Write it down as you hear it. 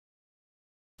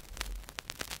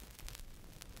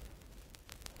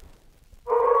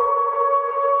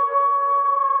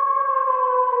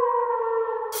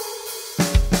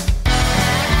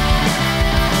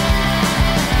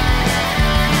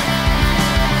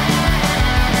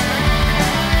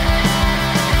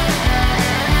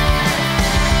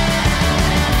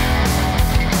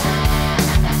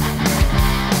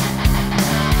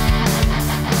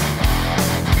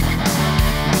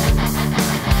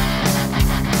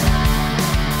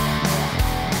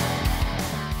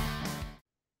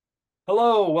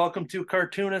Hello, welcome to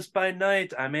Cartoonist by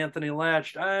Night. I'm Anthony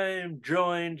Latched. I'm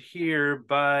joined here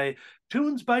by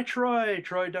Tunes by Troy.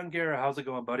 Troy Dungara. How's it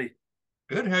going, buddy?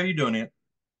 Good. How are you doing it?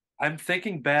 I'm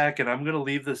thinking back and I'm going to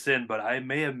leave this in, but I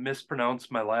may have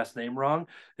mispronounced my last name wrong.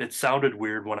 It sounded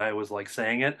weird when I was like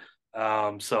saying it.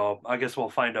 So I guess we'll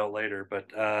find out later.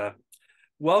 But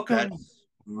welcome. That's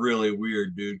really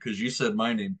weird, dude, because you said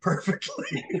my name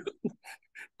perfectly.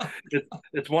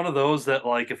 It's one of those that,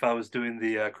 like, if I was doing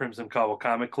the Crimson Cowl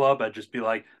Comic Club, I'd just be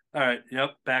like, all right,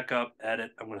 yep, back up,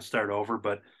 edit. I'm going to start over.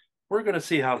 But we're going to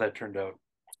see how that turned out.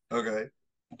 Okay.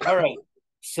 All right.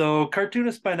 So,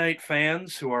 Cartoonist by Night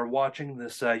fans who are watching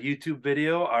this YouTube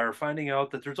video are finding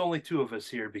out that there's only two of us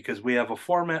here because we have a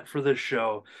format for this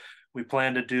show. We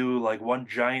plan to do like one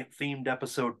giant themed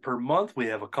episode per month. We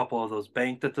have a couple of those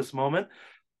banked at this moment.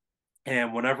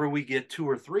 And whenever we get two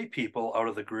or three people out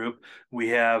of the group, we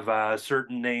have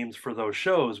certain names for those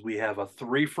shows. We have a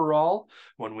three for all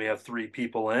when we have three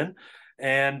people in.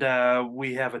 And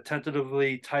we have a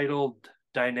tentatively titled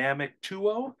Dynamic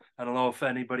 2O. I don't know if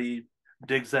anybody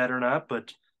digs that or not,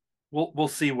 but we'll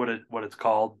see what it's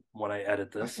called when I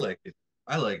edit I this. like it.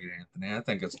 I like it, Anthony. I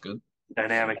think it's good.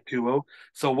 Dynamic Duo.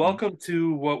 So, Mhm. welcome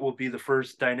to what will be the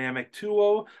first Dynamic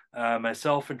Duo.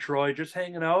 Myself and Troy just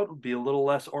hanging out, will be a little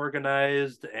less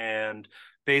organized. And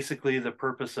basically, the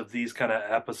purpose of these kind of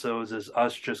episodes is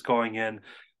us just going in,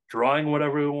 drawing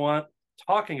whatever we want,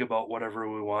 talking about whatever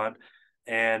we want.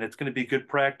 And it's going to be good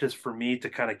practice for me to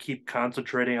kind of keep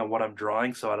concentrating on what I'm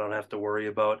drawing so I don't have to worry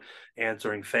about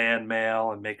answering fan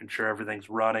mail and making sure everything's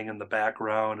running in the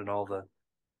background and all the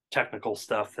technical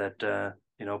stuff that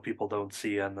people don't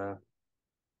see on the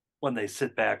when they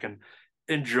sit back and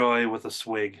enjoy with a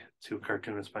swig to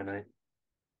Cartoonist by Night.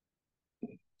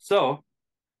 So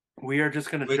we are just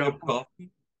going to Swig jump. of coffee?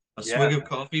 A Yeah, swig of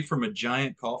coffee from a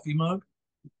giant coffee mug?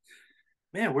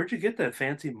 man, where'd you get that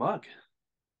fancy mug?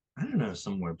 I don't know,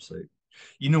 some website.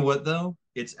 You know what, though?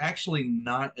 It's actually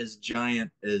not as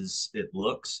giant as it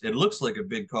looks. It looks like a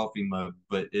big coffee mug,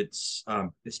 but it's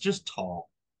just tall.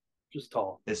 Just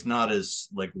tall. It's not as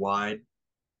like wide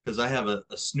because I have a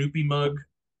Snoopy mug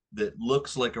that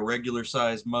looks like a regular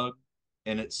size mug,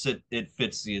 and it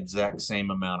fits the exact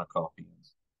same amount of coffee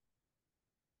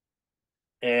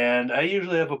in. And I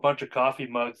usually have a bunch of coffee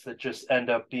mugs that just end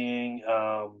up being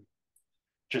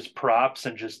just props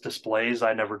and just displays.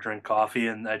 I never drink coffee,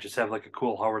 and I just have like a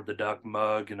cool Howard the Duck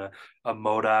mug and a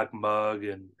Modoc mug,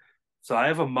 and so I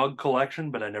have a mug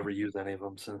collection, but I never use any of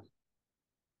them. So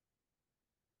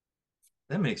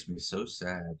That makes me so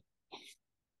sad.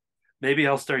 maybe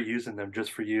I'll start using them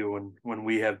just for you when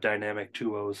we have dynamic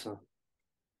 2 O's. So.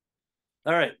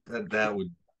 All right. That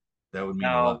would mean a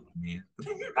Now, lot to me.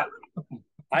 I,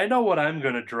 I know what I'm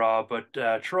going to draw, but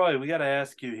Troy, we got to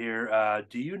ask you here.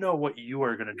 Do you know what you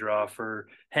are going to draw for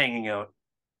hanging out?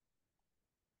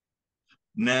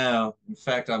 No, in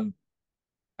fact,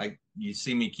 I you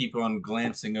see me keep on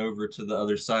glancing over to the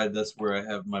other side. That's where I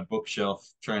have my bookshelf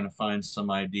trying to find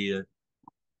some idea.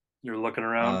 You're looking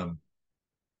around. Um,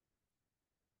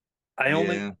 I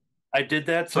only yeah, I did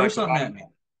that so I throw can something at me.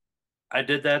 I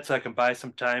did that so I can buy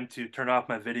some time to turn off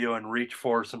my video and reach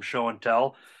for some show and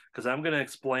tell because I'm going to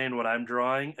explain what I'm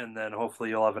drawing and then hopefully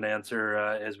you'll have an answer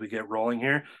as we get rolling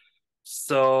here.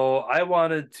 So I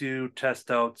wanted to test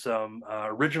out some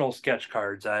original sketch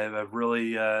cards. I've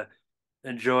really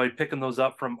enjoyed picking those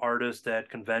up from artists at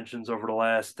conventions over the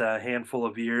last handful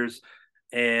of years.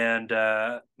 And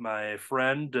my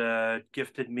friend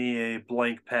gifted me a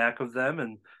blank pack of them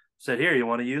and said, "Here, you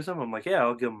want to use them?" I'm like, "Yeah,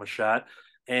 I'll give them a shot."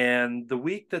 And the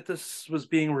week that this was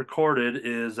being recorded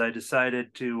is I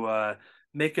decided to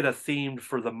make it a themed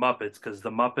for the Muppets because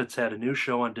the Muppets had a new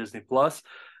show on Disney Plus,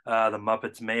 the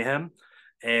Muppets Mayhem.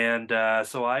 And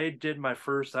so I did my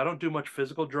first. I don't do much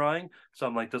physical drawing, so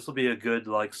I'm like, this will be a good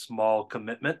like small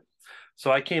commitment.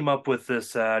 So I came up with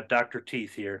this Dr.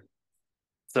 Teeth here.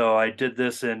 So I did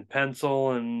this in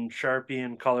pencil and Sharpie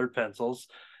and colored pencils,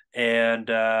 and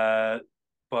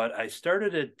but I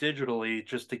started it digitally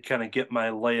just to kind of get my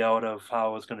layout of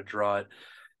how I was going to draw it.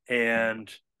 And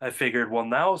I figured, well,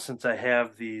 now since I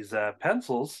have these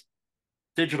pencils,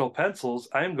 digital pencils,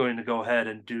 I'm going to go ahead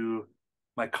and do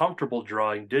my comfortable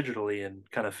drawing digitally and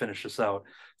kind of finish this out.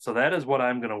 So that is what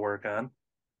I'm going to work on.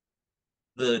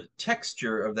 The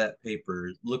texture of that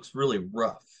paper looks really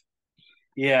rough.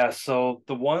 Yeah, so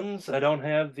the ones I don't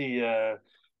have the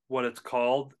what it's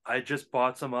called. I just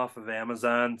bought some off of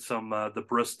Amazon, some the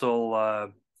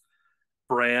Bristol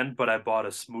brand, but I bought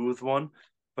a smooth one.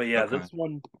 But yeah, Okay.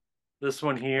 this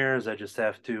one here is I just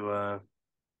have to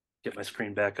get my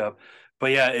screen back up.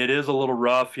 But yeah, it is a little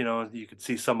rough. You know, you can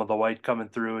see some of the white coming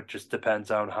through. It just depends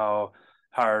on how.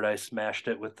 hard I smashed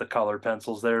it with the color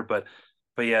pencils there. But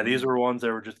yeah, these Mhm. were ones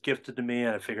that were just gifted to me,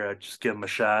 and I figured I'd just give them a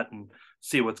shot and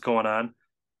see what's going on.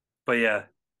 But yeah,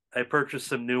 I purchased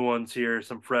some new ones here,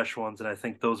 some fresh ones, and I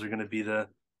think those are going to be the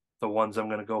ones I'm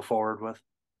going to go forward with.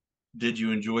 Did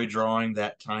you enjoy drawing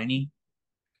that tiny?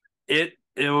 It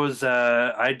was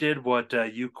I did what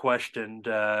you questioned.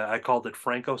 I called it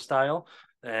Franco style,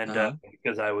 and Uh-huh.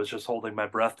 because I was just holding my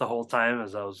breath the whole time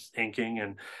as I was inking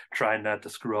and trying not to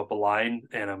screw up a line,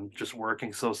 and I'm just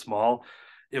working so small.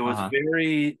 Uh-huh.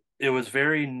 It was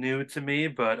very new to me,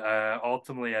 but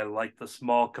ultimately I liked the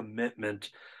small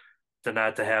commitment to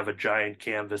not to have a giant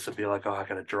canvas and be like, oh, I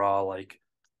gotta draw like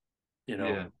you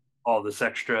know Yeah. all this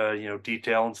extra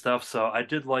detail and stuff. So I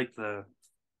did like the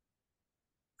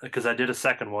because I did a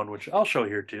second one, which I'll show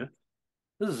here too.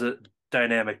 This is a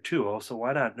dynamic 2 so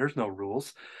why not? There's no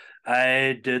rules.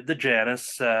 I did the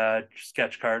Janice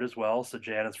sketch card as well. So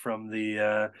Janice from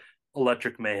the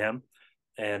Electric Mayhem,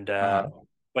 and Uh-huh.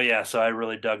 but yeah, so I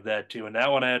really dug that too. And that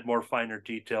one I had more finer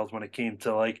details when it came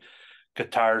to like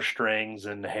guitar strings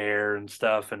and hair and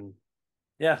stuff. And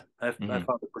yeah, I Hmm.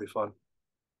 found it pretty fun.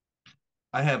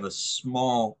 I have a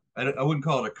small, I wouldn't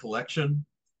call it a collection,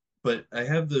 but I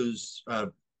have those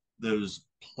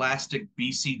plastic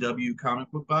BCW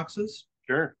comic book boxes,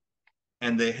 Sure.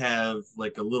 and they have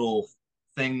like a little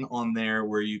thing on there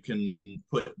where you can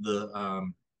put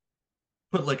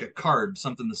like a card,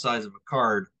 something the size of a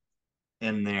card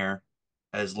in there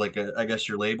as like a, I guess,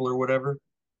 your label or whatever.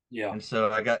 Yeah. And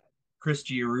so I got Chris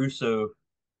Giarusso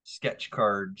sketch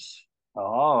cards.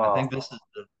 I think Oh, this is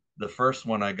the first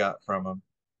one I got from him.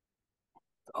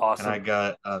 And I awesome.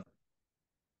 got let's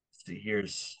see,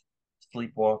 here's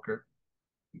Sleepwalker.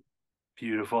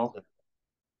 Beautiful.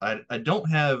 I don't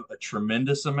have a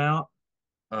tremendous amount.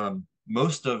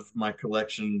 Most of my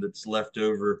collection that's left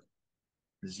over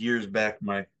is years back.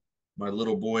 My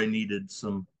little boy needed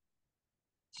some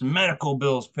medical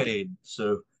bills paid,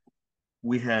 so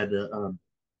we had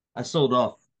I sold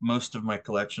off most of my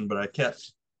collection, but I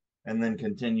kept and then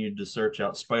continued to search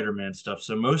out Spider-Man stuff.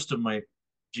 So most of my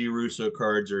G Russo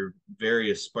cards are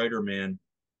various Spider-Man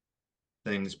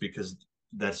things because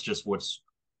that's just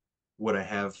what I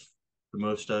have the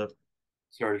most of.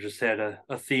 Sort of just had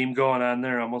a theme going on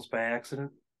there almost by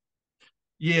accident.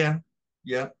 Yeah,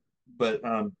 yeah, but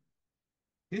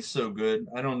he's so good.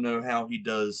 I don't know how he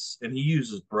does, and he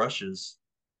uses brushes,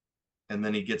 and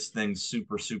then he gets things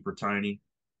super super tiny.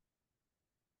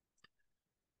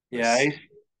 Yeah, Let's see.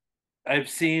 I've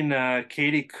seen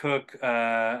Katie Cook.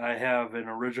 I have an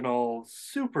original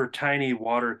super tiny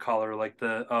watercolor like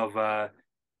the of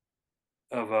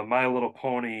My Little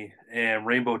Pony and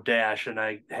Rainbow Dash, and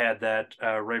I had that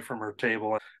right from her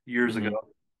table years ago.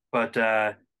 Mhm. But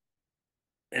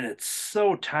and it's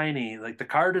so tiny. Like the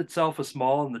card itself is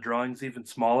small, and the drawing's even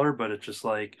smaller. But it's just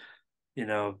like you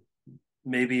know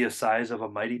maybe a size of a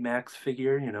Mighty Max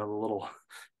figure. The little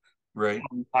Right.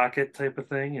 pocket type of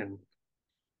thing, and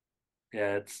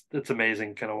yeah, it's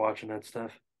amazing kind of watching that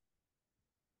stuff.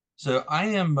 So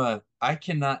I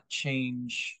cannot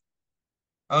change.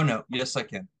 Oh no, yes I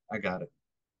can. I got it.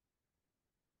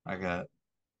 I got it.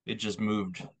 It just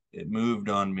moved. It moved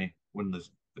on me when the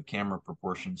camera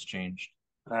proportions changed.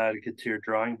 To get to your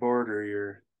drawing board or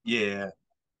your Yeah,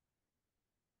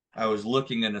 I was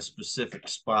looking in a specific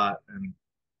spot, and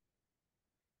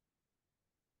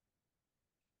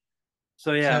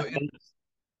so so yeah,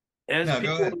 as no,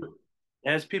 go people ahead.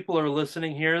 as people are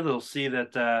listening here, they'll see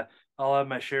that I'll have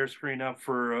my share screen up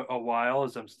for a while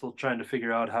as I'm still trying to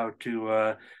figure out how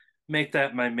to make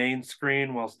that my main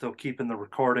screen while still keeping the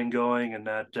recording going and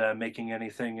not making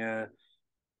anything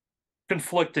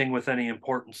conflicting with any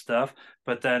important stuff.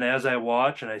 But then as I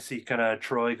watch and I see kind of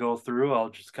Troy go through, I'll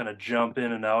just kind of jump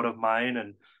in and out of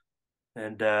mine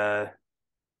and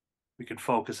we can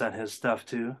focus on his stuff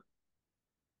too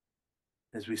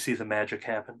as we see the magic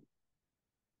happen.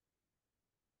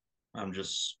 I'm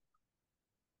just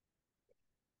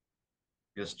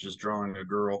guess just drawing a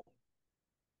girl.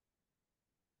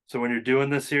 So when you're doing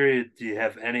this here, do you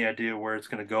have any idea where it's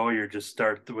going to go? You just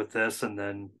start with this and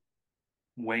then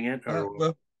wing it, Uh, or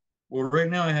well, well, right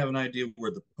now I have an idea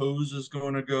where the pose is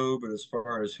going to go, but as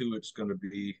far as who it's going to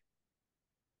be,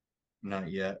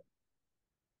 not yet.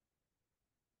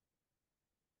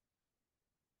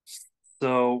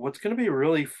 so what's going to be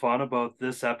really fun about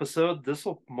this episode? This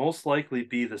will most likely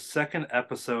be the second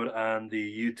episode on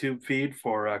the YouTube feed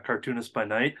for Cartoonist by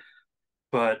Night.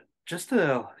 But just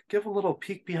to give a little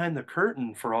peek behind the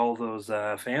curtain for all those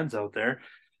fans out there,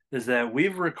 is that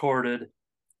we've recorded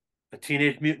a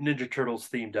Teenage Mutant Ninja Turtles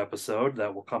themed episode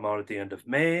that will come out at the end of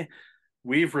May.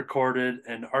 we've recorded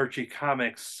an Archie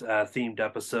Comics themed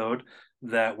episode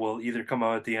that will either come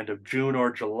out at the end of June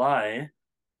or July.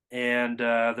 And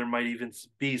there might even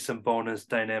be some bonus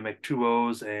dynamic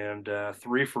 2-0s and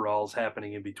 3-for-alls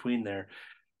happening in between there.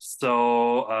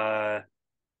 So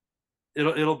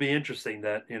it'll be interesting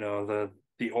that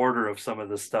the order of some of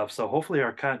this stuff. So hopefully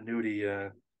our continuity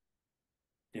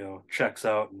checks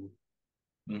out. And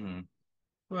Hmm.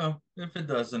 Well, if it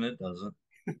doesn't, it doesn't.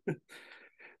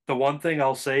 the one thing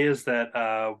I'll say is that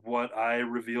what I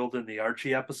revealed in the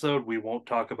Archie episode, we won't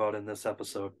talk about in this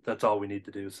episode. That's all we need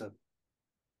to do. So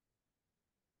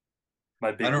my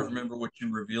I big don't one. remember what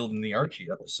you revealed in the Archie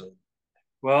episode.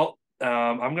 Well,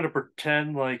 I'm gonna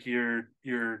pretend like you're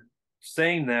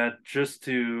saying that just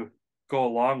to go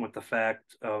along with the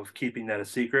fact of keeping that a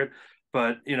secret.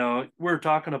 But we're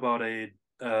talking about a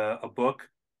book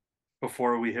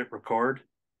before we hit record.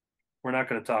 We're not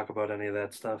going to talk about any of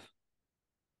that stuff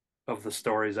of the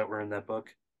stories that were in that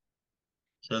book.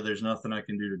 So there's nothing I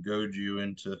can do to goad you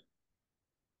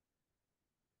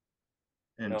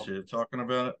No, into talking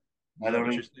about it. Is I that don't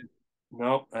what even. you're saying?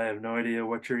 No, I have no idea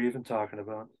what you're even talking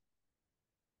about.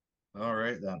 All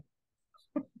right then.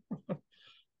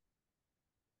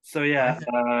 So I yeah,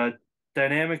 have,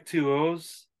 dynamic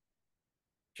 2-0s,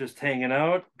 just hanging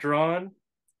out, drawing,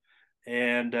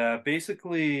 and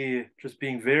basically just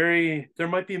being very. There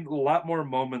might be a lot more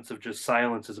moments of just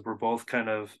silence as we're both kind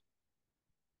of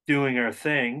doing our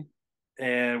thing,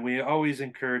 and we always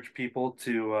encourage people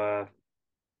to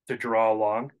draw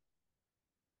along.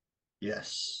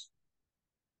 yes.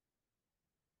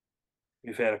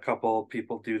 We've had a couple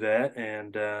people do that,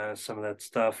 and some of that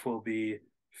stuff will be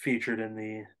featured in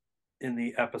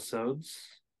the episodes.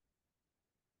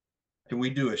 Can we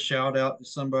do a shout out to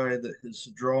somebody that has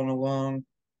drawn along?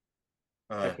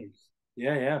 Uh,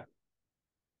 Yeah, yeah,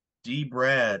 D.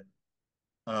 Brad,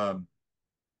 um,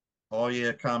 all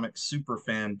yeah comics super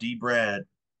fan D. Brad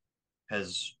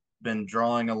has been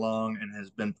drawing along and has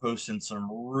been posting some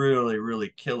really, really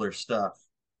killer stuff.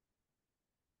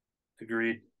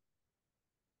 agreed.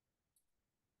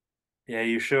 Yeah,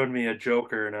 you showed me a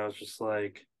Joker, and I was just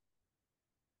like,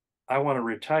 I want to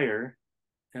retire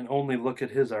and only look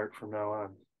at his art from now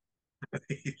on.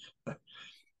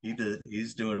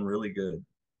 He's doing really good.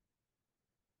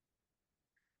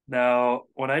 Now,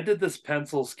 when I did this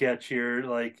pencil sketch here,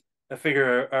 like I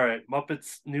figure, all right,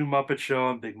 Muppets, new Muppet show.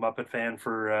 I'm a big Muppet fan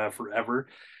for forever,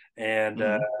 and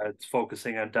Hmm. it's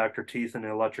focusing on Dr. Teeth and the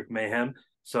Electric Mayhem.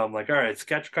 So I'm like, all right,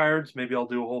 sketch cards. Maybe I'll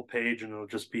do a whole page, and it'll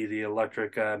just be the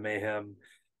Electric Mayhem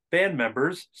band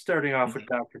members, starting off with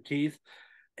Hmm. Dr. Teeth.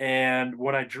 And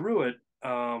when I drew it,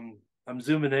 I'm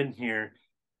zooming in here.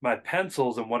 My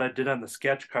pencils and what I did on the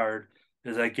sketch card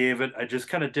is I just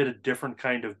kind of did a different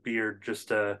kind of beard just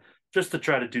to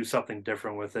try to do something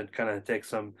different with it, kind of take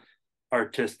some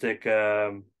artistic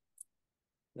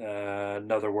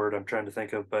another word I'm trying to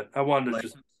think of, but I wanted to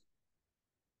just License,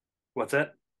 what's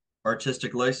that?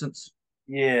 artistic license.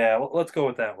 Yeah, let's go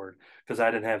with that word because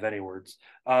I didn't have any words.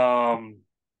 Um,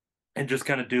 and just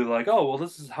kind of do like, oh, well,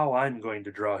 this is how I'm going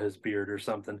to draw his beard or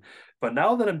something. But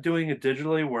now that I'm doing it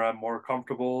digitally, where I'm more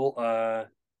comfortable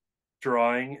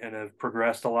drawing and have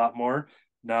progressed a lot more,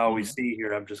 now we Hmm. see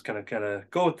here I'm just gonna kind of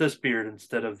go with this beard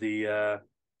instead of the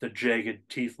jagged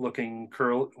teeth looking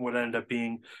curl would end up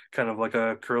being kind of like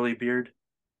a curly beard.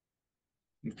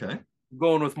 Okay.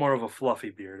 Going with more of a fluffy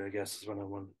beard, I guess is what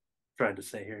I'm trying to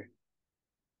say here.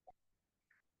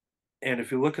 And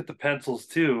if you look at the pencils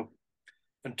too,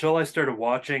 until I started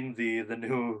watching the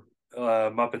new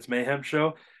Muppets Mayhem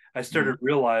show, I started Hmm.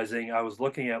 realizing I was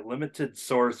looking at limited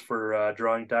source for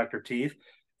drawing Dr. Teeth,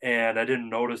 and I didn't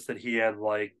notice that he had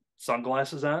like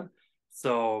sunglasses on.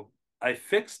 So I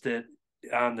fixed it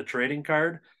on the trading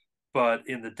card, but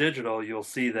in the digital, you'll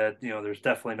see that there's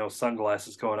definitely no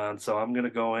sunglasses going on. So I'm gonna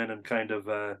go in and kind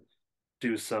of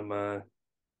do some uh,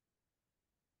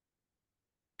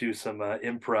 do some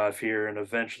improv here, and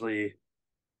eventually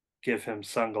give him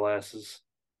sunglasses.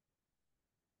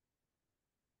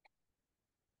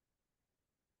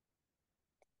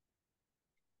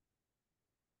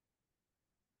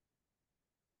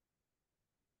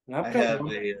 And I'm I kind of have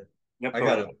a yep. I Go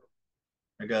got ahead.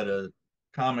 a I got a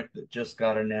comic that just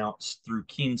got announced through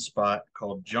Keenspot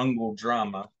called Jungle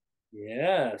Drama.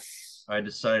 Yes. I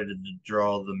decided to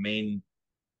draw the main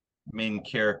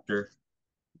character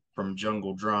from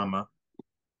Jungle Drama.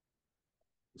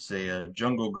 It's a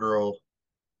jungle girl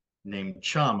named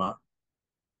Chama,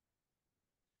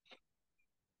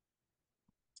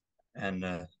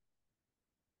 and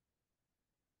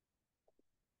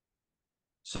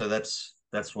so that's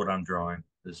what I'm drawing.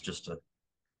 It's just a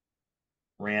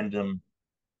random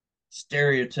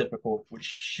stereotypical, which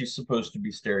she's supposed to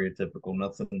be stereotypical.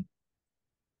 Nothing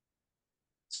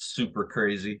super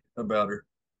crazy about her.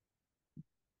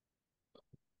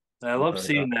 I love But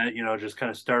seeing that, just kind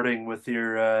of starting with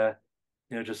your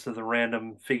just the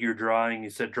random figure drawing. You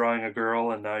said drawing a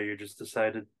girl, and now you just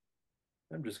decided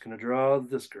I'm just gonna draw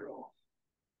this girl.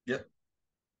 yep.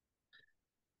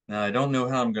 Now I don't know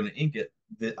how I'm going to ink it.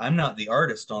 I'm not the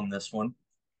artist on this one.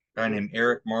 A guy named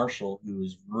Eric Marshall, who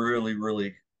is really,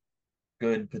 really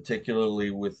good,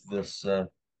 particularly with this. I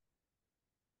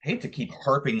hate to keep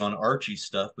harping on Archie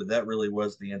stuff, but that really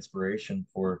was the inspiration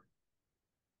for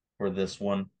this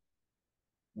one.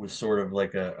 Was sort of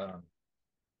like a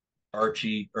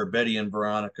Archie or Betty and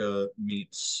Veronica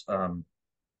meets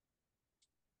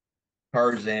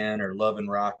Tarzan or Love and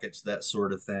Rockets, that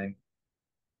sort of thing.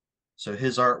 So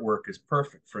his artwork is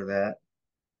perfect for that.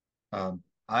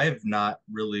 I've not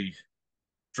really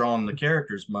drawn the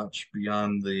characters much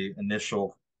beyond the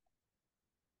initial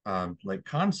like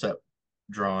concept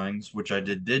drawings, which I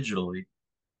did digitally.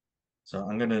 So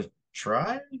I'm gonna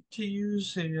try to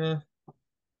use a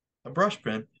brush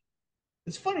pen.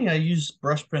 It's funny, I use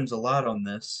brush pens a lot on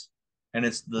this, and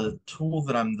it's the tool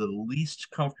that I'm the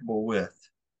least comfortable with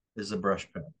is a brush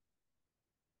pen.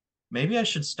 Maybe I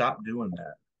should stop doing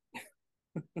that.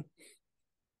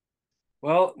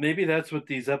 Well, maybe that's what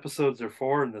these episodes are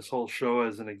for, and this whole show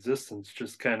as an existence.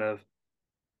 Just kind of,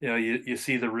 you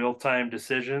see the real time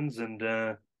decisions,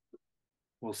 and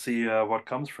we'll see what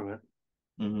comes from it.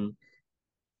 Hmm.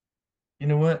 You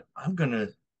know what? I'm gonna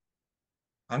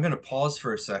pause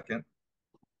for a second.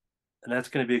 And that's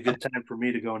going to be a good time for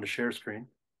me to go into share screen.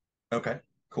 Okay,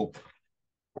 cool.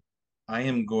 I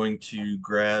am going to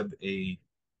grab a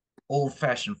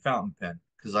old-fashioned fountain pen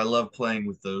because I love playing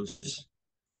with those.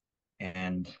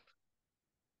 And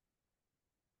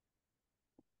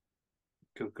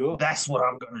Cool, cool. that's what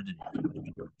I'm gonna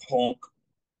do. Punk.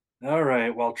 All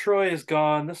right. While Troy is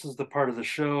gone, this is the part of the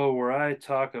show where I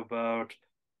talk about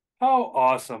how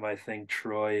awesome I think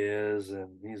Troy is,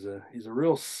 and he's a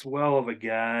real swell of a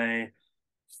guy.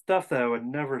 Stuff that I would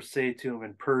never say to him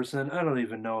in person. I don't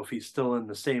even know if he's still in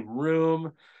the same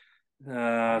room.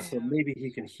 So maybe he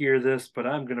can hear this, but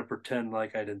I'm gonna pretend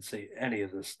like I didn't say any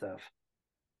of this stuff.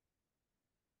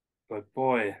 But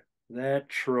boy, that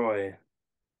Troy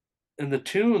and the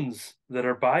tunes that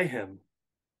are by him,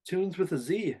 tunes with a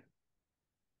Z,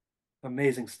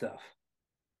 amazing stuff.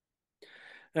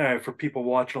 All right, for people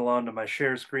watching along to my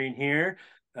share screen here,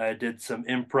 I did some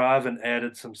improv and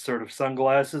added some sort of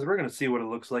sunglasses. We're going to see what it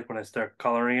looks like when I start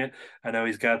coloring it. I know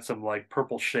he's got some like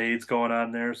purple shades going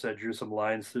on there, so I drew some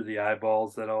lines through the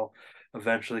eyeballs that I'll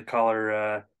eventually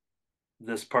color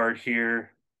this part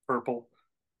here purple,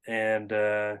 and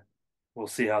we'll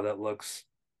see how that looks.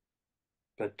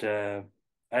 But I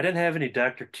didn't have any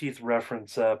Dr. Teeth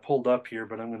reference pulled up here,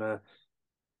 but I'm going to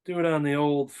do it on the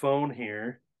old phone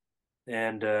here.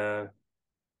 And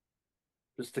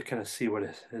just to kind of see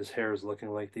what his hair is looking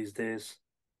like these days.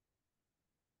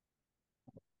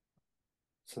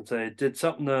 Since I did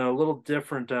something a little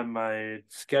different on my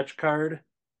sketch card,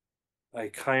 I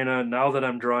kind of, now that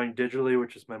I'm drawing digitally,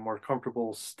 which is my more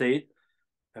comfortable state,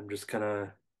 I'm just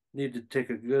gonna need to take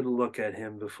a good look at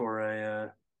him before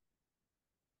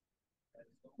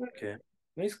okay.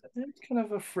 He's kind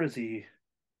of a frizzy,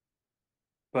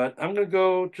 but I'm gonna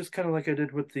go just kind of like I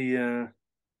did with the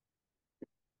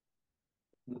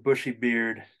bushy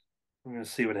beard. I'm gonna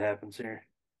see what happens here.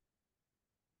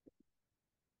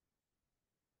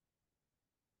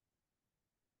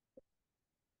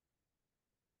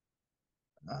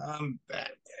 I'm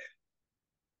back.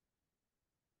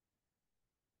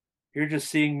 You're just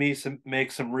seeing me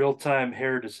make some real time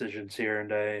hair decisions here,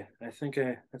 and I think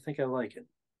I like it.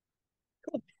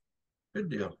 Good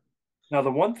deal. Now,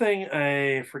 the one thing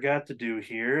I forgot to do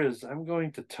here is I'm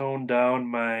going to tone down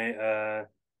my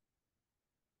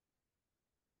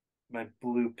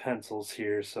blue pencils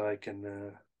here so I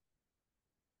can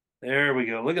there we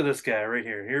go. Look at this guy right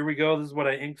here. Here we go. This is what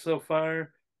I inked so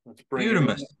far. Let's bring it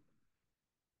Beautimus. in.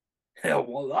 Hell,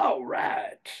 well, all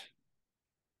right.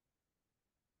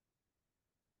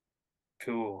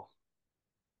 Cool.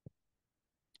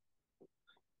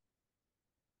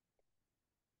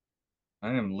 I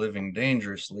am living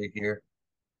dangerously here.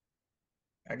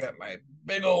 I got my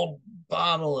big old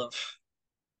bottle of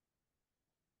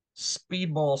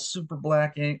Speedball Super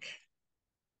Black ink.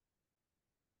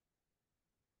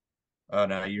 Oh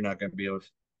no, you're not going to be able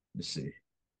to see.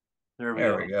 There we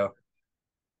There we go. go.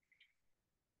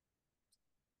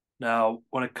 Now,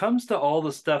 when it comes to all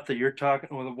the stuff that you're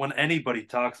talking, when anybody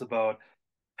talks about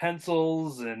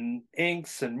pencils and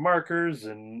inks and markers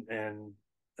and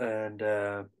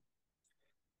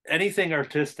anything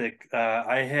artistic.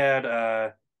 I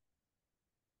had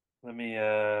let me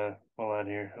hold on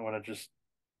here. I want to just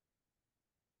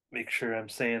make sure I'm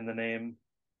saying the name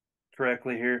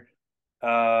correctly here.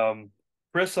 Um,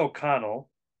 Chris O'Connell.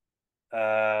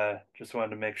 Just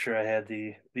wanted to make sure I had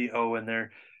the O in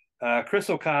there. Chris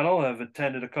O'Connell. I've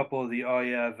attended a couple of the Oh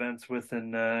Yeah events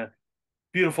within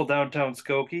beautiful downtown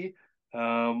Skokie,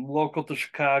 local to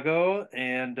Chicago,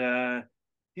 and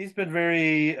he's been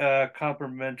very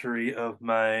complimentary of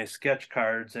my sketch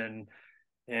cards and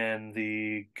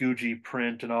the Gucci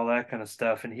print and all that kind of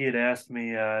stuff. And he had asked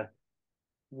me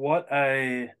what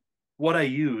I what I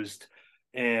used,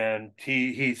 and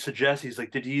he suggests he's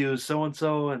like, "Did you use so and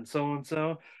so and so and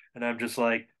so?" And I'm just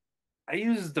like, "I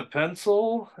used the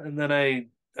pencil, and then I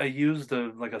used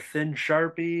a thin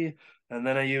Sharpie, and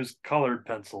then I used colored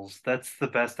pencils. That's the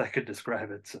best I could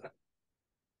describe it." So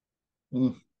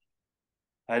Mm,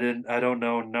 I don't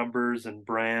know numbers and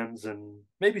brands, and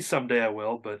maybe someday I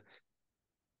will, but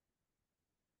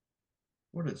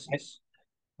what is I, this?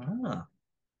 Ah,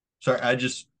 sorry. I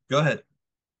just go ahead.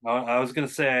 I was gonna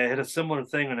say I had a similar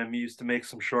thing when I used to make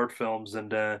some short films,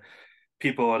 and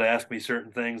people would ask me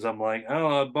certain things. I'm like,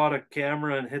 "Oh, I bought a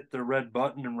camera and hit the red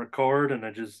button and record, and I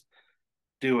just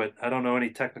do it." I don't know any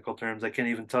technical terms. I can't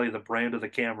even tell you the brand of the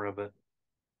camera, but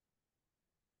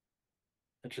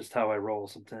that's just how I roll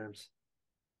sometimes.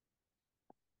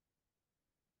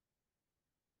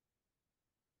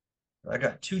 I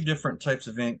got two different types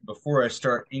of ink. Before I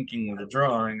start inking with a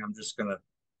drawing, I'm just gonna,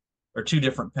 or two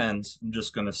different pens. I'm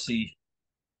just gonna see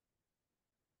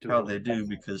Do it how a they little do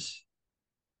because,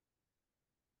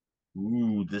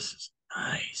 ooh, this is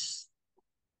nice.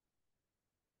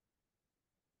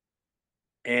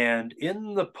 And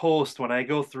in the post, when I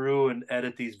go through and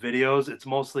edit these videos, it's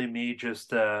mostly me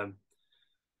just going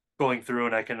through,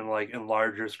 and I can like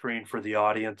enlarge your screen for the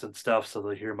audience and stuff so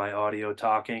they hear my audio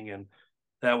talking. And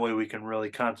that way we can really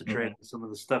concentrate Mhm. on some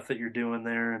of the stuff that you're doing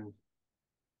there. And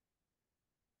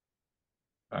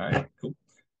All right, cool.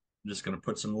 I'm just gonna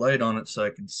put some light on it so I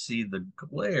can see the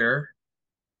glare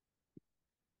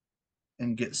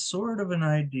and get sort of an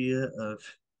idea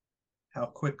of how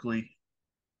quickly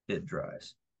it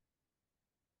dries.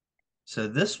 So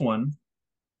this one,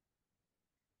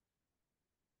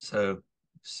 so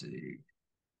let's see.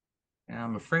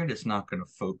 I'm afraid it's not going to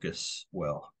focus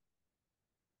well.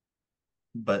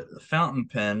 But the fountain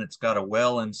pen, it's got a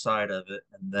well inside of it,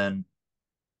 and then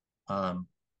um,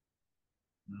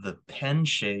 the pen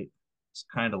shape is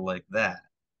kind of like that.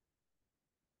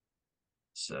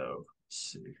 So let's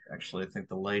see. Actually, I think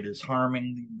the light is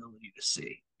harming the ability to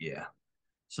see. Yeah.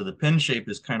 So the pen shape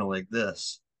is kind of like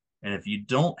this. And if you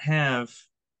don't have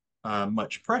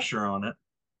much pressure on it,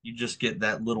 you just get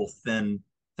that little thin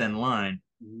line.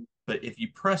 But if you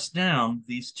press down,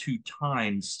 these two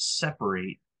tines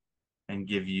separate and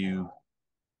give you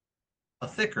a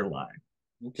thicker line.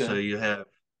 So okay. you have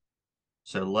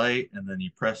so light, and then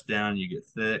you press down, you get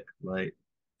thick, light,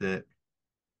 thick.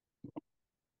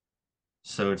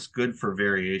 So it's good for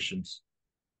variations.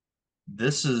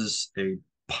 This is a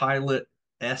Pilot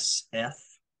SF.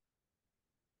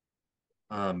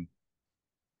 Um,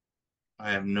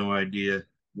 I have no idea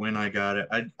when I got it.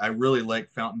 I really like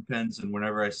fountain pens, and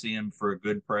whenever I see them for a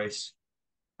good price,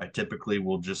 I typically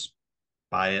will just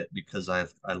buy it because I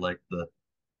like the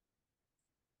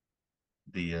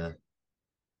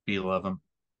feel of them.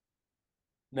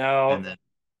 Now, And then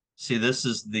see, this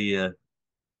is the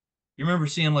you remember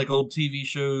seeing like old TV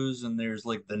shows, and there's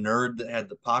like the nerd that had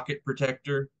the pocket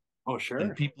protector, oh and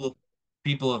sure.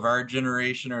 people of our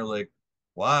generation are like,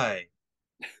 why?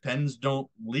 Pens don't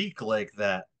leak like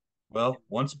that. Well,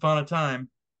 once upon a time,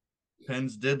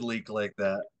 pens did leak like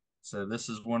that. So this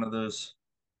is one of those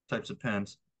types of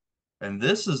pens. And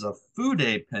this is a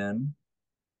Fude pen.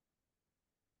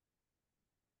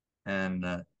 And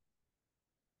I'm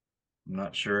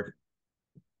not sure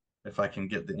if I can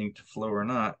get the ink to flow or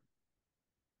not.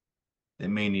 They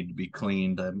may need to be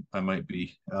cleaned. I might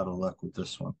be out of luck with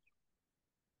this one.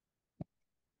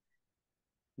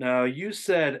 Now you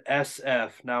said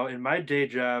SF. Now in my day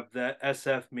job, that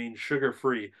SF means sugar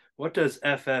free. What does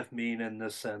FF mean in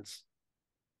this sense?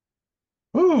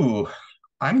 Ooh,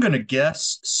 I'm gonna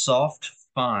guess soft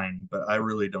fine, but I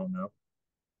really don't know.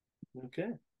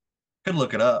 Okay. Could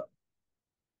look it up.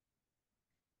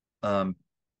 In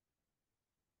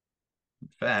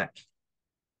fact,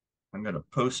 I'm gonna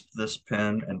post this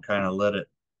pen and kind of let it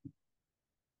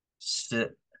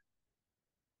sit,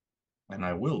 and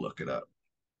I will look it up.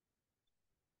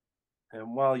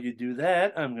 And while you do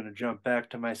that, I'm going to jump back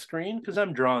to my screen because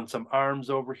I'm drawing some arms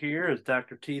over here as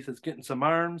Dr. Teeth is getting some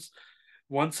arms.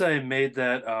 Once I made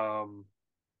that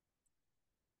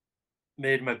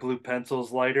made my blue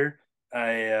pencils lighter,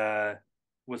 I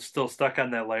was still stuck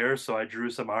on that layer, so I drew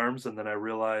some arms, and then I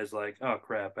realized like, oh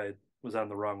crap, I was on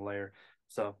the wrong layer.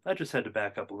 So I just had to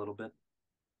back up a little bit.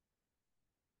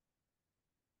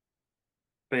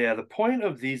 But yeah, the point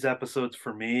of these episodes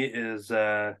for me is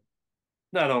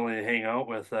not only to hang out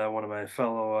with one of my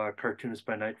fellow Cartoonist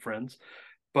by Night friends,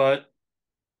 but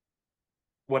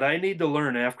what I need to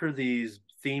learn after these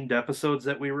themed episodes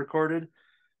that we recorded,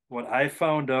 what I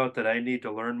found out that I need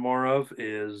to learn more of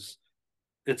is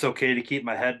it's okay to keep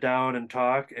my head down and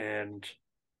talk, and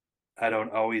I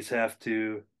don't always have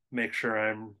to make sure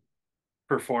I'm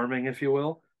performing, if you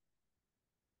will,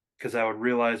 because I would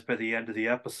realize by the end of the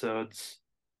episodes,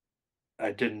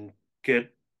 I didn't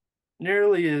get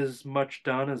nearly as much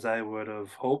done as I would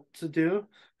have hoped to do,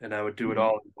 and I would do it Mhm.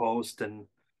 all in post and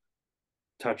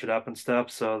touch it up and stuff.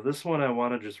 So this one, I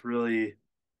want to just really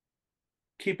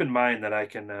keep in mind that I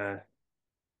can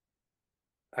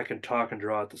talk and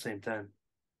draw at the same time.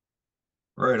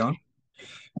 Right on.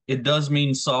 It does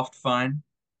mean soft fine.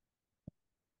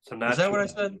 So Is not that what I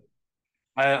sugar. said?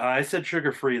 I said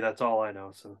sugar free. That's all I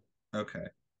know. So Okay.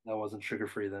 that wasn't sugar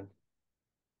free then.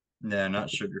 Yeah, not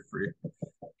sugar free.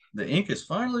 The ink is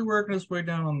finally working its way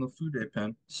down on the Fude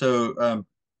pen. So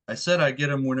I said I get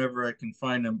them whenever I can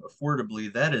find them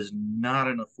affordably. That is not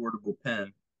an affordable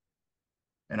pen.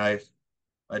 And I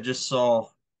just saw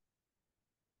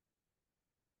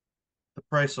the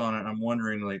price on it. I'm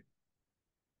wondering like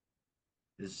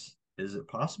is it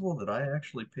possible that I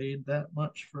actually paid that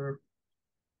much for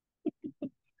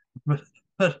but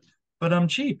but but I'm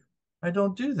cheap. I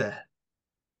don't do that.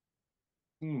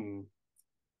 Hmm.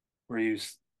 Were you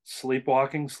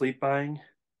sleepwalking, sleep buying?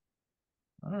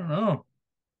 I don't know.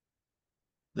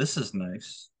 This is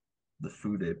nice. The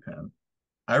Fude pen.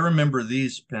 I remember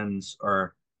these pens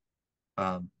are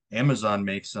Amazon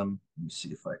makes them. Let me see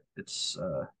if I it's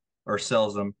or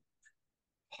sells them.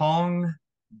 Hong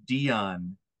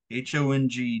Dian,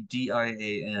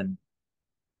 Hongdian,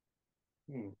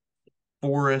 Hmm.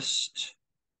 Forest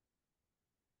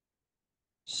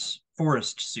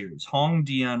Forest series, Hong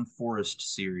Dian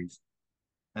Forest series,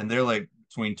 and they're like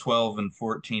between $12 and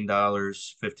 $14,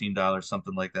 $15,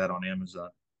 something like that on Amazon,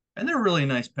 and they're really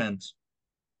nice pens.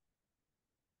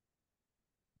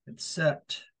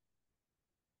 Except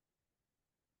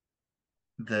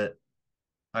that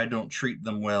I don't treat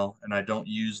them well, and I don't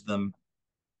use them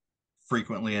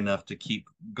frequently enough to keep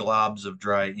globs of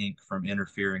dry ink from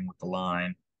interfering with the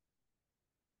line.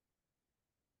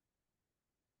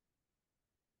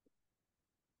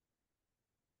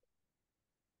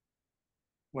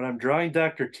 When I'm drawing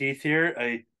Dr. Teeth here,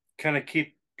 I kind of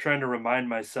keep trying to remind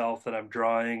myself that I'm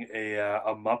drawing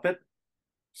a Muppet.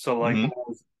 So like when Mm-hmm. I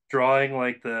was drawing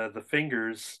like the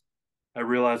fingers, I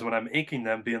realized when I'm inking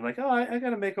them, being like, oh, I got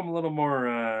to make them a little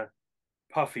more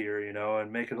puffier,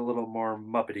 and make it a little more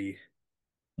Muppety.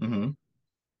 Mm-hmm.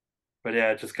 But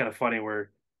yeah, it's just kind of funny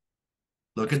where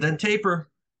Look it's, at that taper.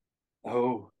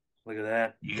 oh, look at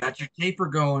that. You got your taper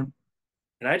going.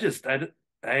 And I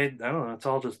don't know, it's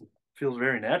all just feels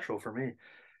very natural for me.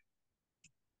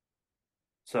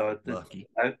 So Lucky.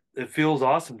 it feels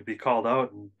awesome to be called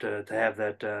out and to have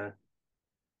that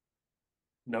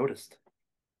noticed.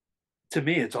 To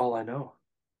me, it's all I know.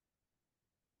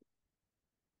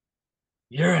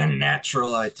 You're a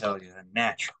natural, I tell you, a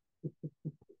natural.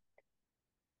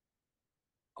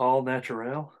 All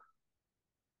natural.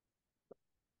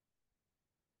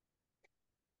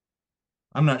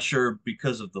 I'm not sure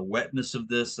because of the wetness of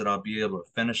this that I'll be able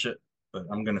to finish it, but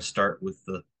I'm going to start with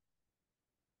the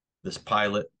this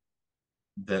pilot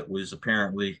that was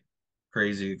apparently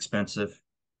crazy expensive.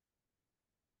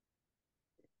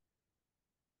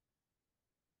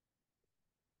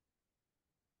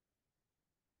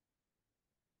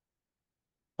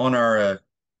 On our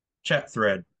chat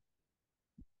thread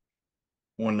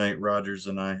one night, Rogers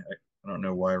and I don't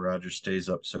know why Rogers stays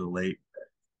up so late,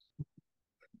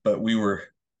 but we were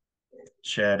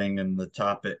chatting and the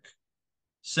topic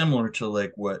similar to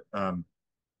like what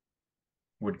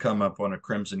would come up on a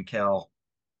Crimson Cal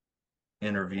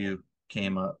interview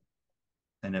came up,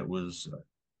 and it was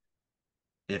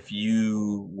if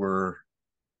you were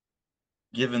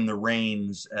given the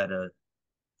reins at a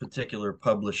particular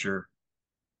publisher,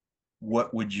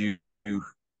 what would you do?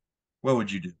 What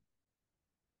would you do?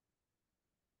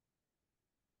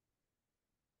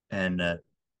 And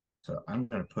so I'm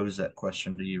going to pose that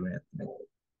question to you, Anthony,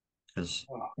 because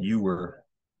you were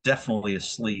definitely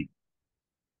asleep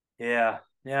Yeah.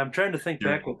 Yeah, I'm trying to think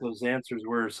back during what those answers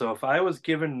were. So if I was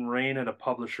given reign at a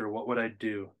publisher, what would I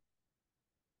do?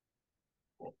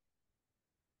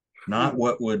 not Ooh.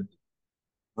 what would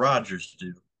Rogers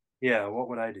do. Yeah, what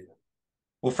would I do?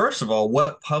 Well, first of all,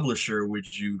 what publisher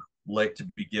would you like to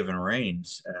be given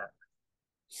reins at?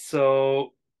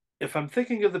 So if I'm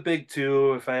thinking of the big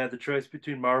two, if I had the choice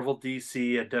between Marvel,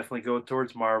 DC, I'd definitely go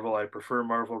towards Marvel. I prefer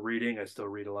Marvel reading. I still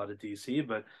read a lot of DC,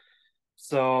 but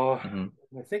so Mhm.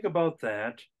 when I think about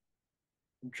that,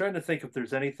 I'm trying to think if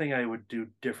there's anything I would do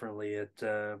differently at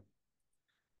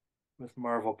with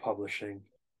Marvel Publishing.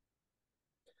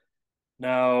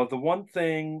 Now, the one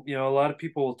thing, a lot of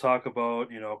people will talk about,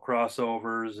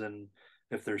 crossovers and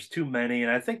if there's too many,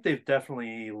 and I think they've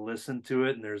definitely listened to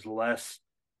it and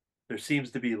there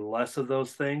seems to be less of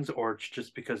those things, or it's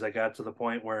just because I got to the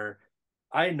point where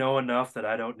I know enough that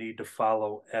I don't need to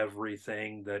follow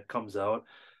everything that comes out.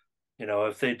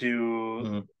 If they do,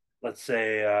 Mhm. let's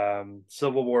say,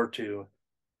 Civil War II,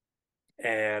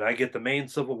 and I get the main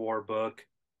Civil War book,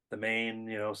 the main,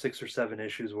 6 or 7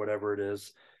 issues, whatever it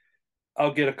is.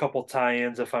 I'll get a couple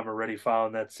tie-ins if I'm already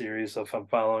following that series. So if I'm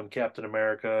following Captain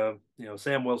America,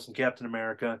 Sam Wilson, Captain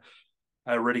America,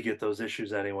 I already get those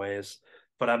issues anyways.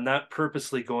 But I'm not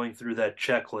purposely going through that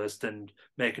checklist and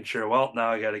making sure, well,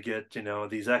 now I got to get,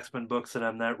 these X-Men books that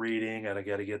I'm not reading, and I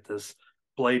got to get this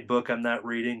Blade book I'm not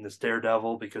reading, this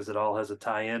Daredevil, because it all has a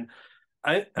tie-in.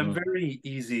 I'm Mhm. very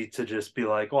easy to just be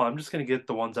like, well, I'm just going to get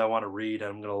the ones I want to read.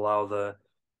 I'm going to allow the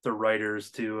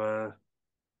writers to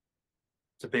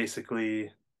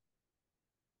basically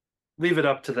leave it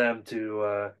up to them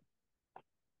to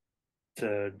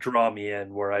draw me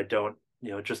in where I don't,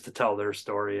 just to tell their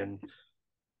story. And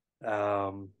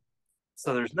um,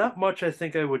 so there's not much I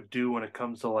think I would do when it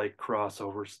comes to like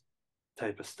crossovers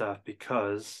type of stuff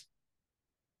because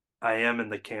I am in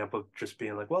the camp of just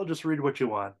being like, well, just read what you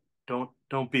want.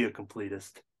 Don't be a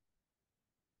completist.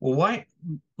 Well, why?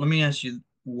 Let me ask you,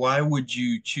 why would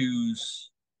you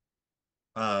choose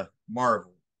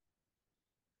Marvel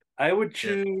I would if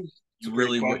choose. It's a you great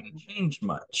really wouldn't question. change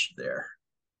much there?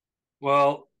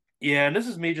 Well, yeah, and this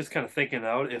is me just kind of thinking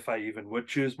out if I even would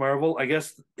choose Marvel. I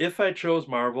guess if I chose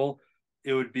Marvel,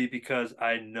 it would be because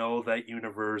I know that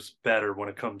universe better when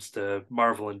it comes to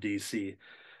Marvel and DC.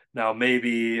 Now,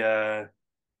 maybe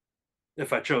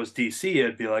if I chose DC,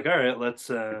 it'd be like, all right, let's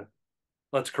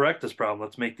correct this problem.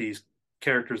 Let's make these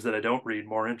characters that I don't read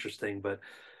more interesting. But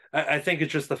I think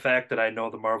it's just the fact that I know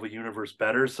the Marvel universe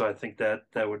better, so I think that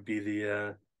would be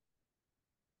the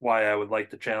why I would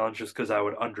like the challenge, just because I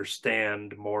would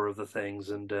understand more of the things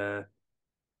and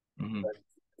Mhm.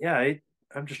 yeah,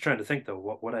 I'm just trying to think though,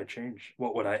 what would I change?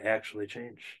 What would I actually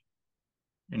change?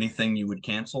 Anything you would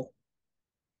cancel?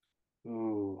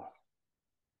 Ooh,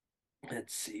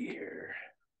 let's see here.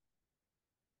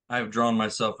 I've drawn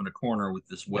myself in a corner with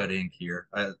this wet ink here.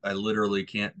 I literally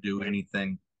can't do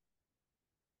anything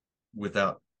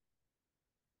without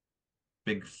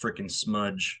big freaking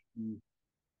smudge.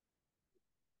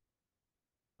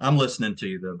 I'm listening to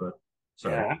you though, but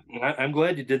sorry. Yeah, I'm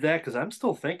glad you did that because I'm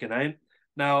still thinking.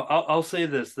 I'll say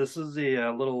this. This is a,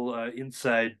 little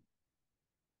inside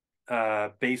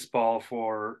baseball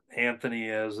for Anthony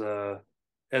as a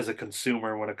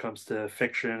consumer when it comes to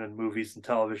fiction and movies and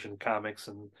television, comics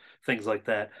and things like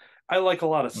that. I like a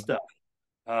lot of Mhm. stuff.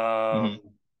 Um,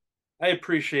 Mhm. I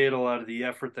appreciate a lot of the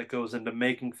effort that goes into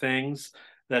making things.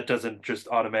 That doesn't just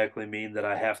automatically mean that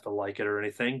I have to like it or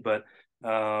anything, but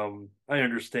I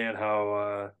understand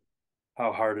how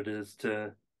hard it is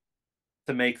to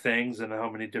make things and how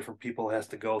many different people it has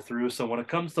to go through. So when it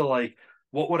comes to like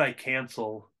what would I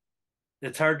cancel,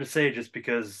 it's hard to say just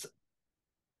because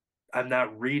I'm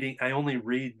not reading. I only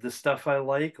read the stuff I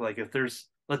like. Like if there's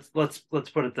let's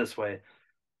put it this way.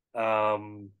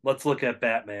 Let's look at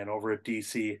Batman over at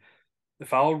DC.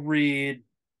 If I'll read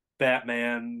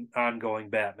Batman, ongoing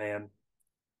Batman,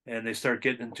 and they start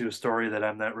getting into a story that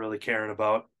I'm not really caring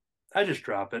about, I just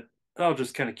drop it. I'll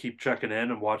just kind of keep checking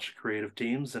in and watch creative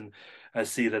teams, and I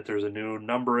see that there's a new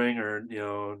numbering or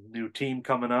new team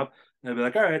coming up, and I'll be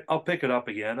like, all right, I'll pick it up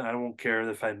again. I won't care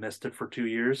if I missed it for 2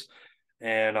 years,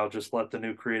 and I'll just let the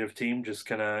new creative team just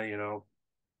kind of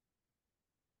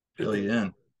Fill you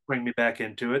in. bring me back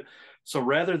into it. So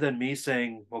rather than me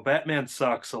saying, well, Batman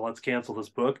sucks, so let's cancel this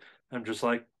book, I'm just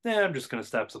like, I'm just going to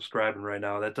stop subscribing right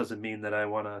now. That doesn't mean that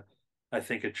I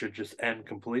think it should just end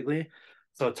completely.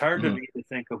 So it's hard to Mhm. me to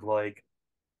think of like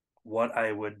what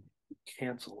I would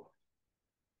cancel.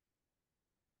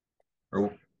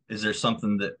 Or is there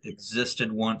something that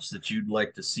existed once that you'd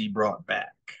like to see brought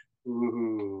back?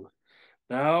 Ooh,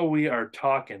 now we are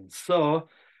talking. So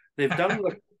they've done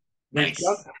it. They've Nice.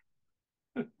 done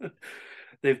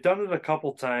they've done it a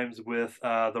couple times with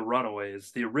the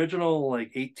Runaways. The original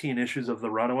like 18 issues of the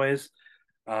Runaways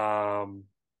um,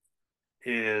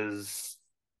 is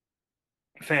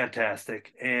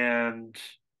fantastic. And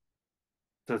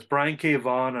so it's Brian K.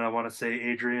 Vaughan and I want to say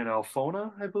Adrian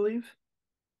Alfona, I believe.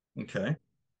 Okay.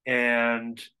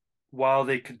 And while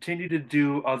they continue to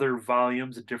do other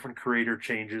volumes of different creator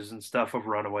changes and stuff of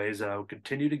Runaways, I would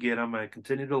continue to get them. I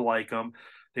continue to like them.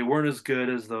 They weren't as good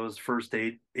as those first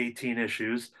 18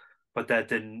 issues, but that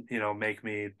didn't, make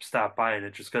me stop buying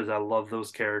it just because I love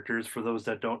those characters. For those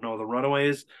that don't know the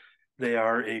Runaways, they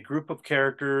are a group of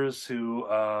characters who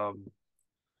are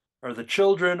the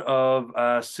children of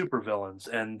supervillains.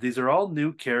 And these are all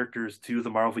new characters to the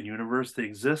Marvel Universe. They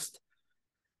exist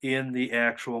in the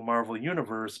actual Marvel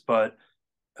universe, but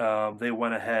they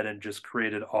went ahead and just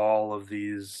created all of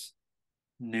these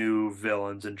new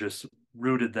villains and just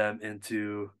rooted them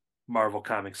into Marvel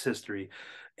Comics history.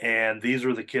 And these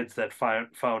were the kids that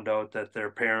found out that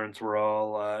their parents were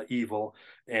all evil,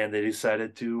 and they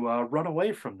decided to run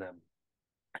away from them.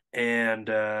 And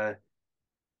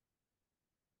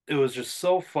it was just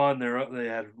so fun. They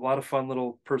had a lot of fun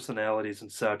little personalities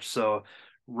and such. So,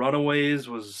 Runaways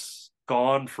was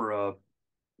gone for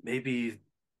maybe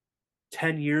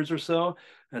 10 years or so,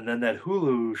 and then that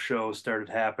Hulu show started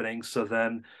happening. So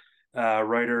then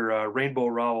writer Rainbow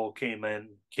Rowell came in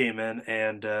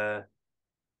and kind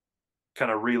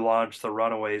of relaunched the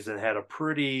Runaways and had a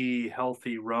pretty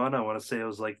healthy run. I want to say it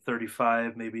was like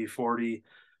 35, maybe 40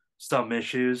 some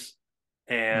issues.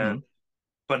 And Hmm.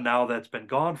 but now that's been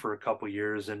gone for a couple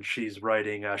years, and she's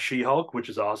writing She-Hulk, which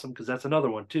is awesome because that's another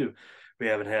one too. We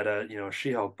haven't had a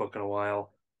She-Hulk book in a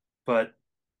while, but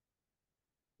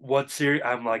what series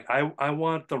I'm like I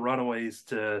want the Runaways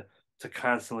to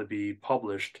constantly be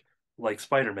published like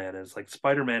Spider-Man is. Like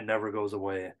Spider-Man never goes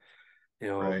away.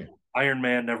 Right. Iron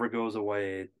Man never goes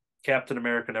away. Captain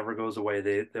America never goes away.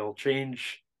 They'll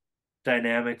change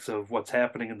dynamics of what's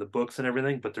happening in the books and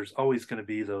everything, but there's always going to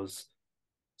be those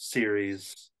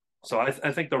series. So I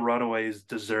think the Runaways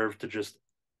deserve to just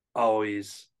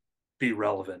always be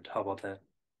relevant. How about that?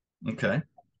 Okay.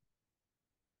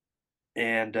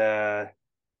 And how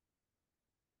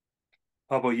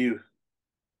about you?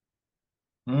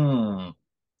 Hmm.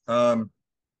 Um,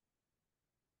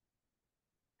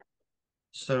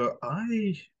 so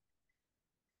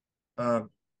uh,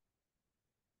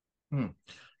 hmm.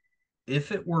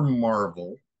 If it were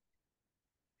Marvel,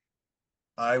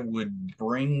 I would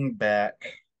bring back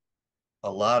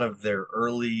a lot of their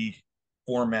early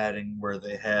formatting where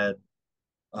they had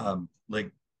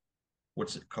like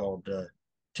what's it called?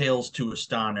 Tales to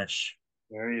Astonish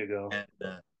There you go.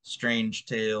 and Strange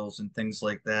Tales and things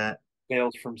like that.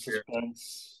 Tales from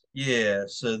Suspense. Yeah,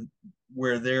 so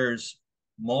where there's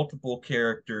multiple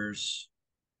characters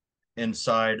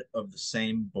inside of the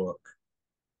same book.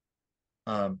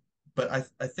 Um, but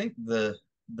I think the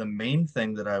main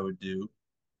thing that I would do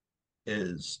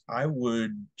is I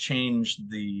would change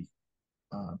the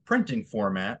printing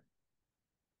format.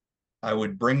 I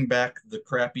would bring back the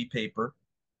crappy paper.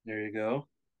 There you go.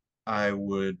 I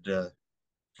would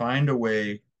find a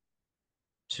way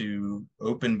to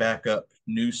open back up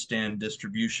newsstand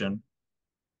distribution,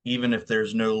 even if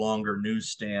there's no longer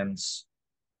newsstands,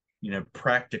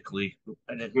 practically.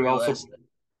 I didn't You would realize also, that.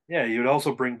 yeah, you would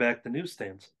also bring back the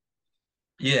newsstands.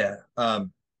 Yeah.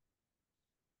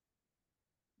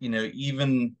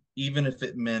 Even if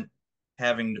it meant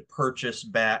having to purchase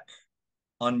back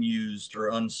unused or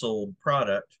unsold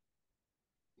product,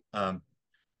 um,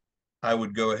 I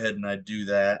would go ahead and I'd do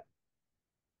that.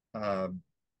 Um,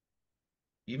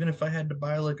 Even if I had to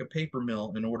buy like a paper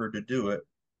mill in order to do it,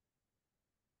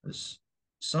 as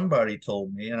somebody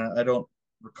told me, and I don't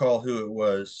recall who it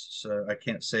was, so I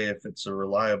can't say if it's a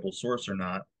reliable source or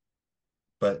not,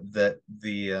 but that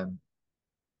the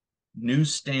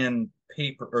newsstand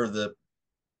paper or the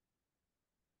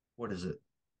what is it?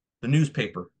 The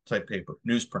newspaper type paper,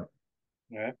 newsprint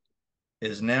Yeah.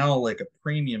 is now like a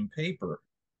premium paper.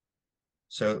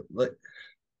 So like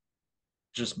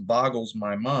just boggles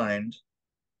my mind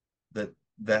that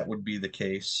that would be the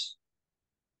case.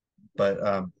 But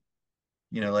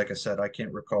like I said, I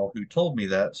can't recall who told me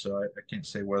that, so I can't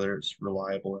say whether it's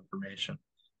reliable information.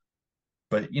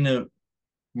 But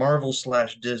Marvel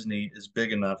slash Disney is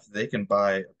big enough they can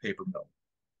buy a paper mill.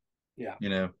 Yeah. You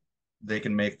know, they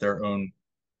can make their own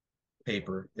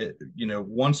paper.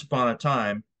 Once upon a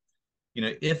time,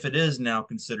 if it is now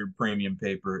considered premium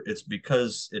paper, it's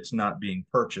because it's not being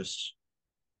purchased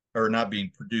or not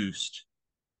being produced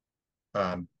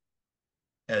um,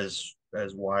 as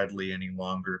widely any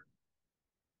longer.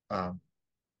 Um,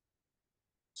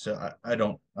 so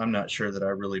I'm not sure that I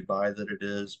really buy that it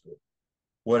is, but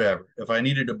whatever. If I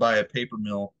needed to buy a paper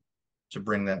mill to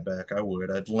bring that back, I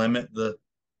would. I'd limit the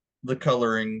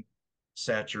coloring,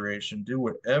 saturation, do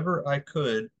whatever I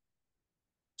could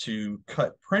to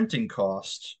cut printing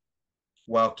costs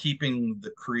while keeping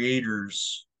the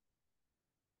creators,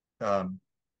 um,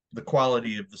 the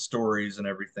quality of the stories and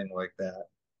everything like that.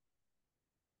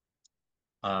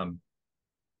 Um,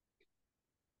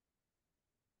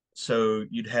 so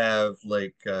you'd have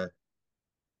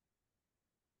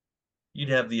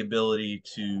the ability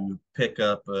to pick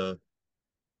up a,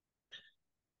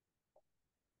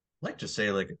 I'd like to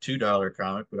say like a $2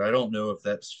 comic, but I don't know if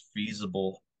that's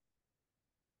feasible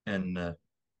in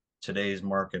today's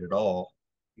market at all.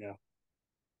 Yeah.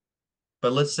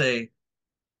 But let's say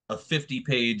a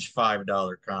 50-page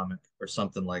 $5 comic or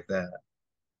something like that.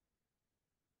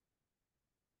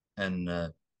 And I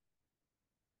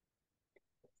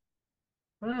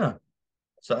don't know.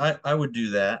 So I would do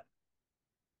that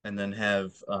and then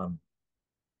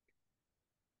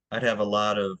I'd have a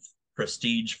lot of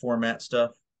prestige format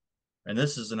stuff. And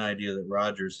this is an idea that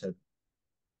Rogers had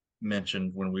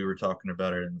mentioned when we were talking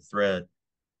about it in the thread.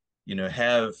 You know,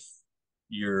 have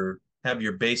your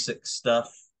basic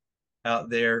stuff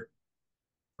out there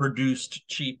produced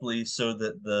cheaply so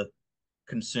that the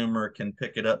consumer can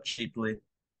pick it up cheaply,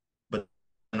 but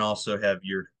and also have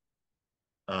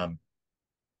um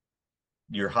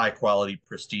your high quality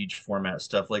prestige format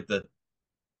stuff, like the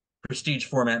prestige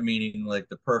format meaning like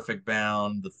the perfect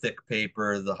bound, the thick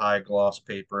paper, the high gloss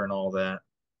paper, and all that.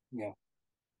 Yeah.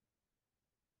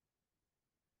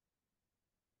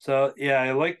 So yeah,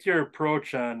 I liked your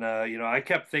approach on I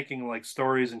kept thinking like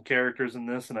stories and characters in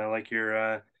this, and I like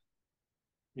your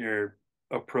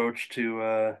approach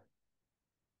to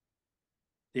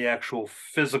the actual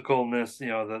physicalness,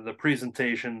 the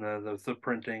presentation, the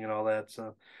printing and all that.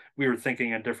 So we were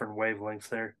thinking on different wavelengths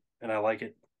there, and I like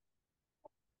it.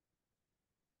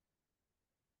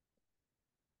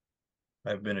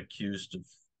 I've been accused of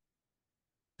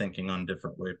thinking on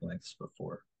different wavelengths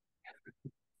before.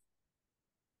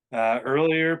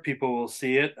 Earlier, people will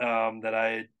see it that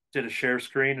I did a share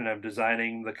screen and I'm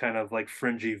designing the kind of like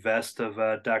fringy vest of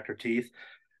Dr. Teeth,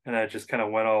 and I just kind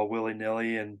of went all willy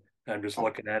nilly, and I'm just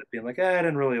looking at it, being like, I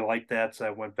didn't really like that, so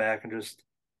I went back and just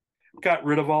got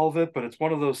rid of all of it. But it's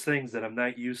one of those things that I'm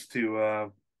not used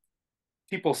to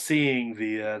people seeing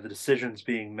the decisions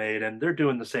being made, and they're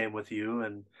doing the same with you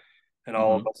and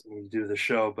all of Mm-hmm. us when we do the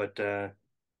show. But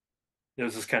it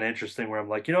was just kind of interesting where I'm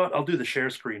like, you know what, I'll do the share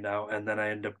screen now, and then I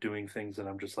end up doing things, and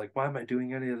I'm just like, why am I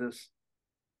doing any of this?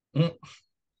 Mm.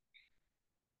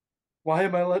 Why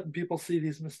am I letting people see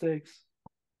these mistakes?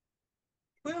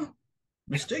 Well,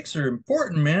 mistakes are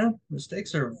important, man.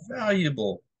 Mistakes are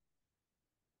valuable.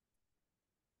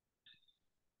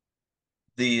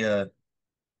 The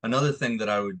Another thing that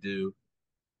I would do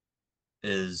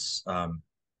is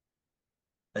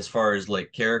as far as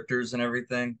like characters and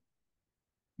everything,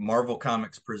 Marvel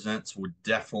Comics Presents would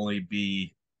definitely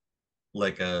be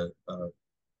like a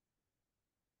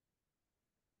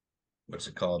what's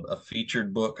it called? A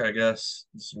featured book, I guess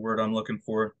is the word I'm looking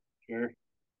for. Sure.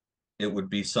 It would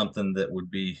be something that would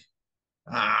be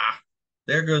ah,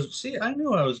 there goes. See, I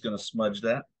knew I was going to smudge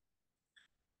that.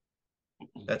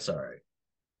 That's all right.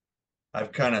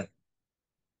 I've kind of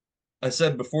I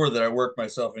said before that I worked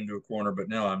myself into a corner, but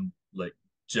now I'm like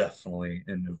definitely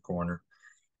into a corner.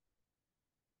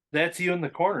 That's you in the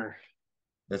corner.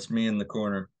 That's me in the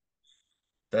corner.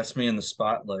 That's me in the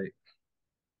spotlight.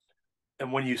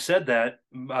 And when you said that,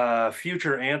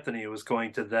 future Anthony was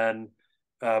going to then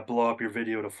blow up your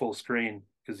video to full screen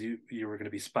because you were going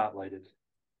to be spotlighted.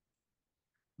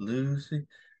 Lucy,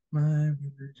 my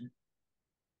religion.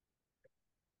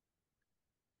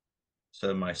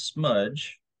 So my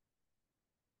smudge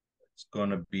is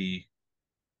going to be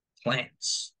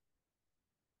plants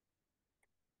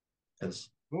because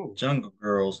Ooh, Jungle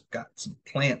Girl's got some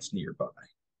plants nearby.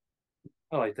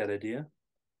 I like that idea.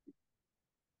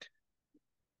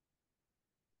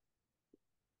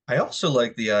 I also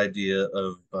like the idea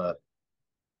of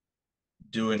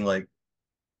doing like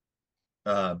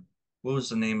uh, what was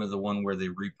the name of the one where they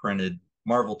reprinted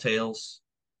Marvel Tales,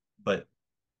 but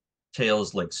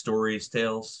Tales like stories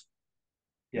Tales,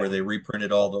 where Yeah, they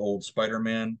reprinted all the old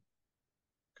Spider-Man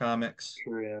comics.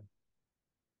 sure. Yeah.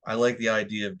 I like the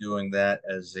idea of doing that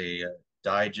as a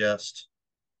digest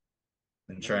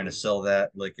and trying to Mm, sell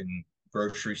that like in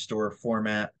grocery store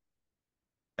format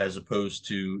as opposed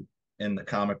to in the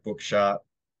comic book shop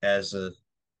as a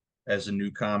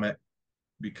new comic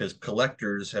because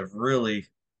collectors have really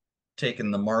taken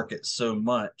the market so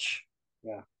much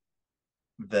yeah.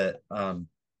 that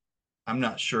I'm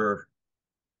not sure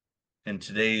in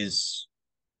today's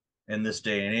in this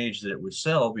day and age that it would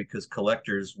sell because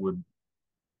collectors would,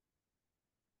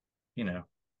 you know,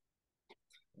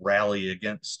 rally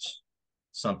against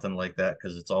something like that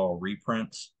because it's all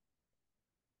reprints.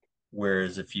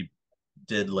 Whereas if you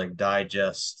did like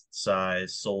digest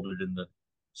size, sold it in the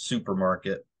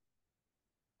supermarket,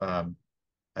 um,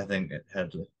 I think it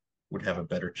had to would have a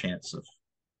better chance of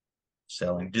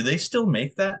selling. Do they still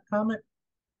make that comic?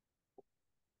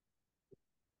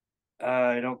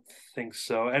 I don't think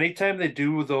so. Anytime they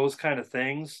do those kind of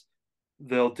things,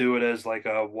 they'll do it as like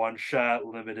a one shot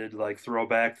limited like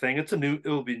throwback thing. It's a new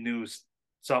it'll be new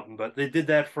something, but they did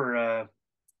that for I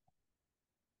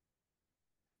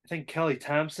think Kelly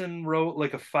Thompson wrote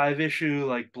like a 5 issue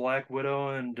like Black Widow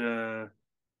and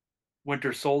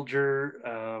Winter Soldier,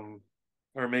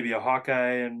 or maybe a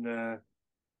Hawkeye and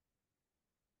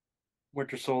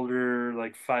Winter Soldier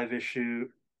like 5 issue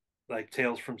like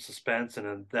Tales from Suspense, and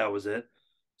then that was it.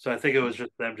 So I think it was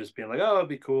just them just being like, "Oh, it'd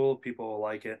be cool, people will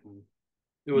like it," and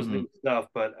it was Mm-hmm. new stuff.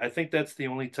 But I think that's the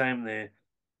only time they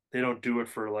don't do it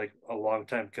for like a long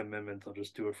time commitment. They'll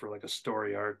just do it for like a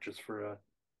story arc, just for a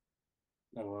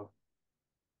I don't know.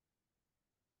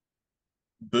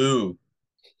 Boo.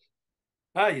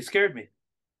 Ah, you scared me.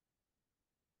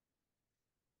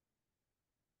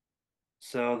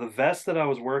 So the vest that I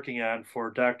was working on for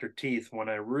Dr. Teeth, when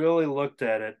I really looked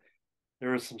at it,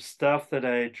 there was some stuff that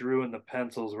I drew in the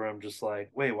pencils where I'm just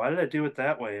like, wait, why did I do it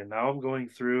that way? And now I'm going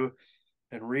through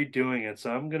and redoing it.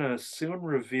 So I'm gonna soon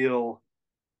reveal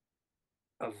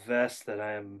a vest that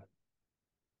I'm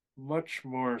much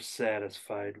more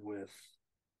satisfied with.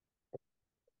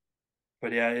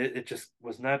 But yeah, it just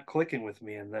was not clicking with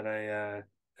me. And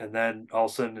then all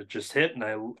of a sudden it just hit, and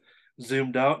I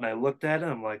zoomed out and I looked at it.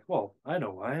 I'm like, well, I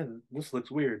know why. This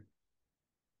looks weird.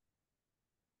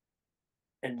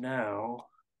 And now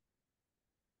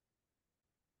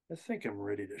I think I'm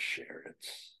ready to share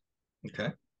it.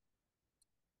 Okay.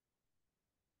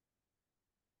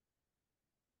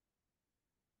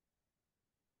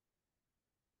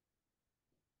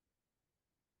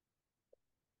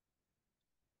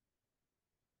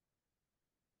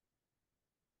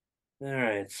 All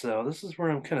right, so this is where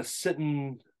I'm kind of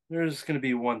sitting. There's going to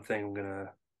be one thing I'm going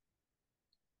to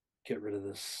get rid of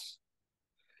this.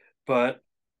 But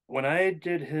when I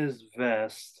did his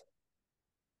vest,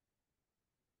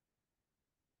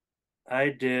 I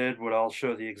did what I'll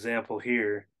show the example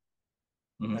here.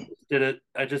 Mm-hmm.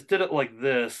 I just did it like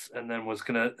this, and then was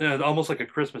gonna almost like a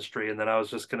Christmas tree, and then I was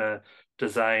just gonna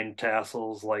design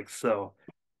tassels like so.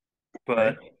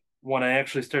 Okay. But when I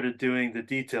actually started doing the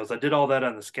details, I did all that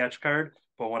on the sketch card.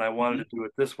 But when I wanted Mm-hmm. to do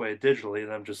it this way digitally,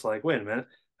 and I'm just like, wait a minute,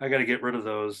 I got to get rid of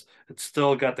those. It's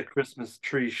still got the Christmas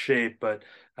tree shape, but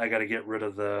I got to get rid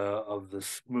of the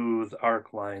smooth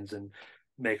arc lines and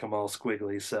make them all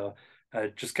squiggly. So I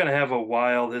just kind of have a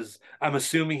wild. His I'm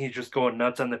assuming he's just going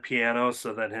nuts on the piano,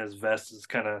 so then his vest is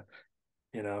kind of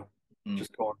you know Mm-hmm.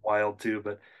 just going wild too.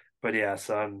 But yeah,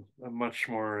 so I'm much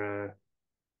more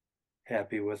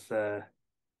happy with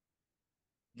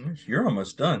You're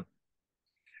almost done.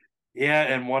 Yeah,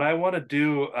 and what I want to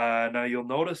do now, you'll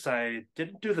notice I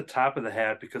didn't do the top of the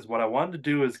hat because what I wanted to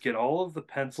do is get all of the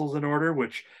pencils in order,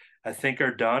 which I think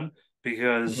are done.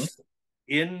 Mm-hmm. Because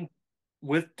in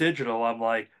with digital, I'm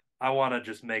like, I want to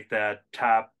just make that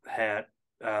top hat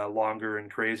longer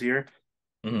and crazier.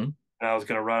 Mm-hmm. And I was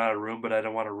going to run out of room, but I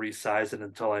didn't want to resize it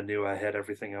until I knew I had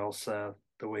everything else the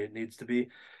way it needs to be.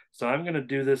 So I'm going to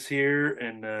do this here,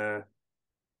 and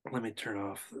let me turn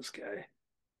off this guy.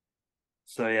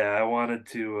 So yeah, I wanted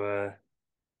to.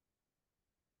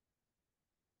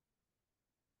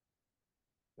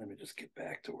 Let me just get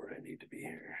back to where I need to be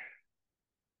here.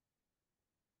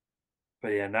 But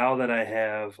yeah, now that I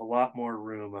have a lot more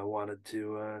room, I wanted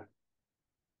to.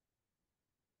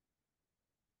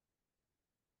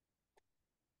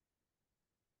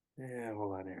 Yeah,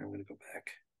 hold on here. I'm gonna go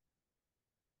back.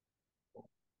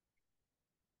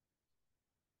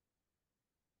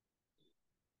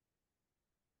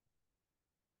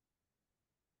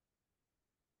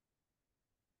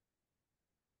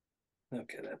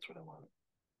 Okay, that's what I wanted.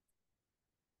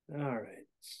 All right.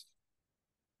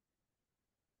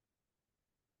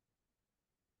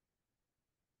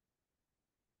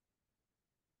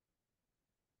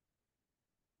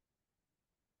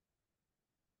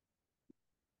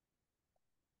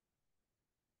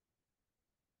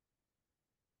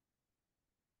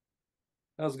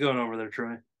 How's it going over there,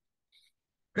 Troy?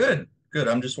 Good. Good.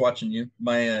 I'm just watching you.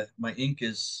 My ink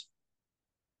is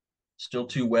still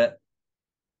too wet,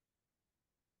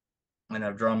 and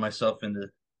I've drawn myself into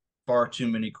far too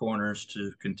many corners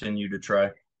to continue to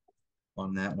try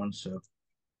on that one. So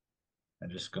I'm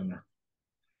just gonna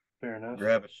Fair enough.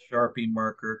 grab a Sharpie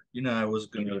marker. I was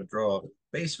gonna draw a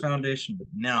base foundation, but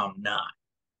now I'm not.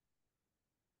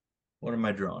 What am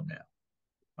I drawing now?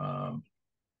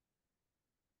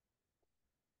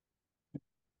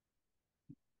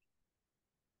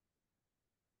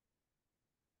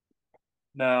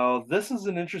 Now, this is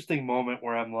an interesting moment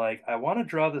where I'm like, I want to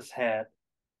draw this hat,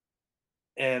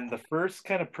 and the first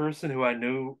kind of person who I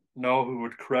know who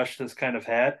would crush this kind of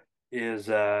hat is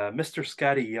Mr.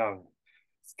 Scotty Young.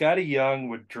 Scotty Young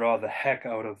would draw the heck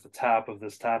out of the top of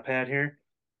this top hat here,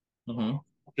 hmm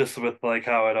just with like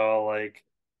how it all like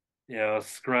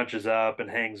scrunches up and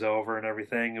hangs over and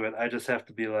everything. But I just have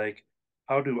to be like,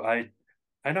 how do I?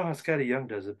 I know how Scotty Young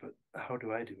does it, but how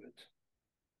do I do it?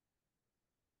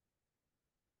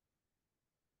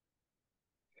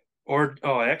 Or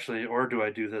oh, actually, or do I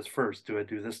do this first? Do I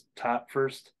do this top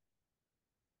first?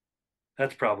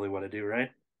 That's probably what I do,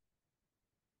 right?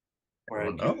 Where I I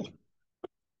don't know.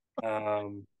 do.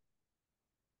 Um,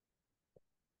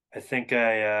 I think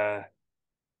I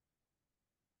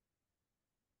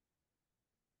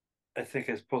think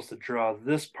I'm supposed to draw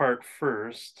this part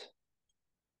first,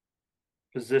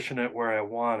 position it where I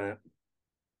want it,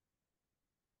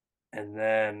 and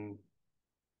then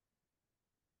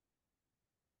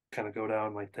kind of go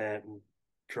down like that and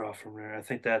draw from there. I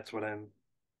think that's what I'm.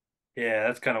 Yeah,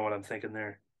 that's kind of what I'm thinking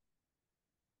there.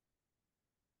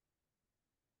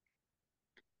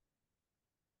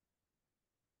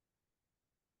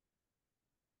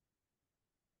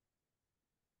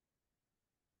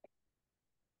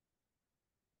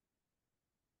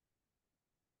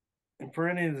 And for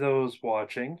any of those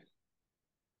watching,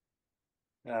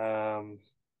 um,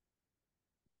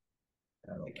 I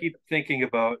I don't like keep thinking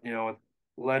about,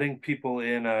 letting people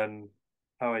in on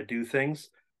how I do things.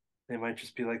 They might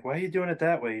just be like, "Why are you doing it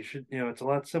that way? You should, it's a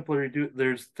lot simpler to do."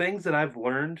 There's things that I've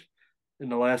learned in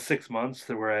the last 6 months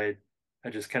that where I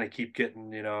just kind of keep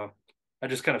getting, I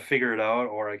just kind of figure it out,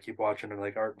 or I keep watching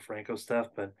like Art and Franco stuff.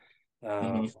 But it.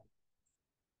 um,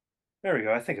 there we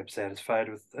go. I think I'm satisfied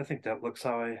with. I think that looks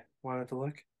how I want it to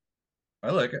look.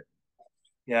 I like it.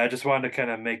 Yeah, I just wanted to kind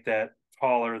of make that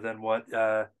taller than what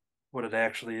it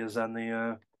actually is on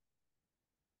the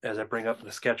as I bring up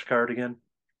the sketch card again.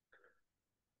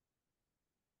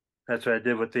 That's what I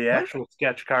did with the What? actual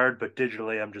sketch card, but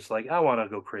digitally, I'm just like, I want to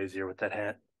go crazier with that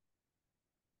hat.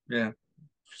 Yeah.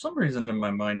 For some reason in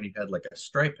my mind, he had like a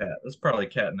stripe hat. That's probably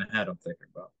Cat in the Hat I'm thinking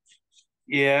about.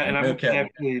 Yeah, I and know I'm Cat in the Hat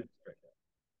actually, had a stripe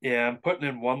yeah, I'm putting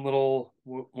in one little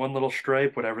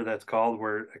stripe, whatever that's called,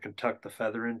 where I can tuck the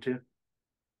feather into.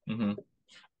 hat.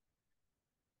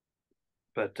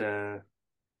 But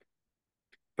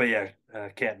but yeah,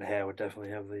 Cat in the Hat would definitely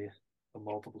have the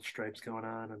multiple stripes going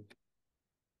on,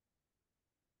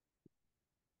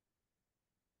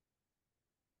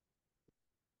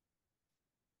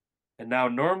 and now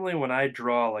normally when I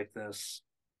draw like this,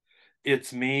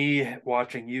 it's me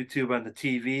watching YouTube on the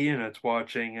TV, and it's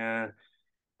watching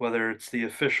whether it's the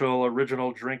official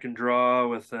original Drink and Draw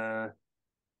with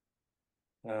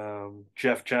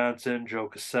Jeff Johnson, Joe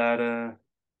Quesada,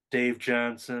 Dave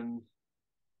Johnson.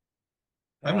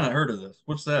 I've not Uh, heard of this.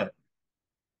 What's that?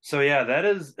 so yeah,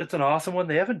 it's an awesome one.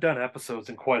 They haven't done episodes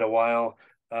in quite a while.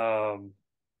 Um,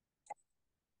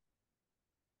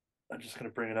 I'm just gonna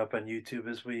bring it up on YouTube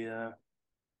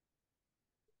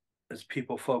as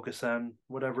people focus on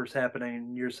whatever's happening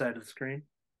on your side of the screen.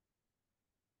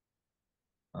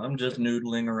 I'm just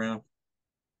noodling around.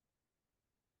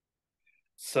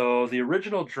 So the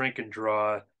original Drink and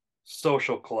Draw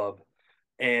Social Club,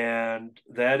 and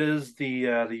that is the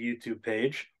YouTube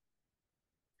page.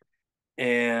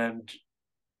 And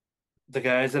the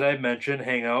guys that I mentioned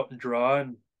hang out and draw,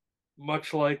 and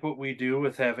much like what we do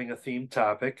with having a themed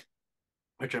topic,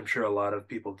 which I'm sure a lot of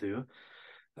people do.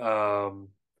 Um,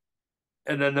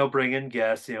 and then they'll bring in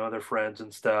guests, their friends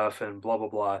and stuff, and blah blah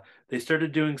blah. They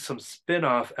started doing some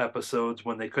spin-off episodes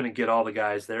when they couldn't get all the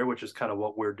guys there, which is kind of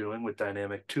what we're doing with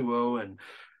Dynamic 2 and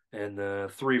the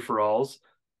Three for Alls.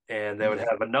 And they would Mhm.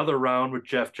 have another round with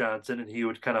Jeff Johnson, and he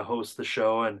would kind of host the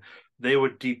show, and they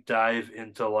would deep dive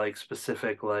into like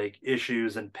specific like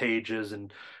issues and pages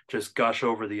and just gush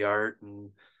over the art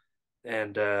and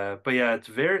but yeah,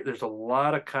 there's a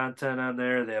lot of content on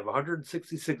there. They have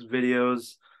 166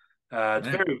 videos. It's Dang.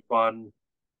 very fun.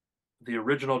 The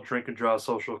original Drink and Draw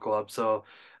Social Club. So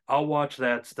I'll watch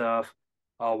that stuff.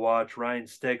 I'll watch Ryan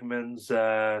Stegman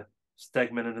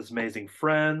and His Amazing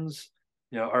Friends.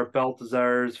 Art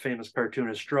Baltazar's famous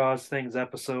cartoonist draws things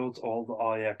episodes, all the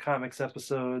All Yeah Comics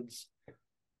episodes.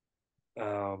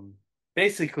 Um,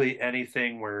 Basically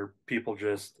anything where people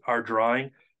just are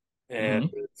drawing, and hmm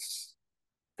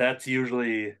that's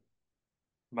usually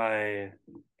my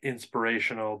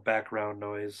inspirational background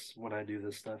noise when I do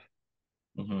this stuff.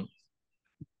 hmm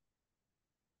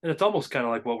And it's almost kind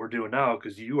of like what we're doing now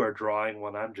because you are drawing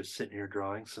when I'm just sitting here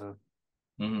drawing. So,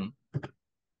 Hmm.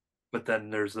 but then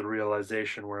there's the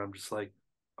realization where I'm just like,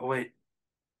 oh wait,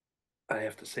 I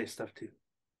have to say stuff too.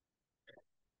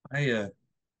 I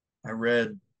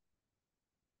read,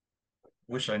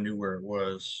 wish I knew where it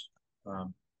was,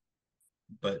 um,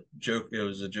 but joke it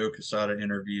was a Joe Quesada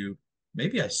interview.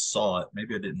 Maybe I saw it,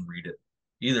 maybe I didn't read it.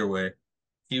 Either way,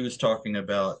 he was talking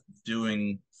about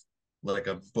doing like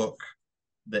a book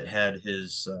that had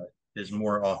his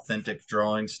more authentic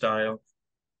drawing style.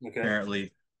 Okay.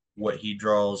 Apparently, what he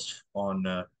draws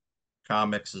on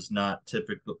comics is not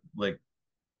typical, like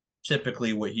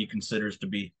typically what he considers to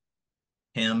be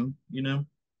him, you know.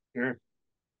 Sure.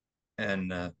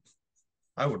 And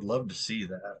I would love to see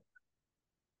that.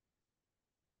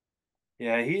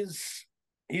 Yeah, he's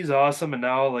awesome, and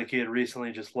now like he had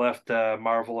recently just left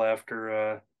Marvel after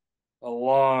a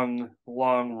long,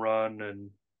 long run, and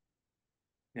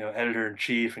editor in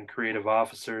chief and creative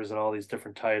officers and all these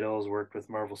different titles. Worked with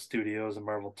Marvel Studios and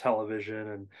Marvel Television,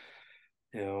 and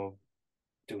you know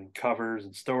doing covers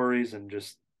and stories and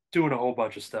just doing a whole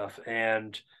bunch of stuff.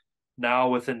 And now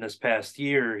within this past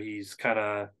year, he's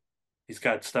got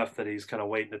stuff that he's kind of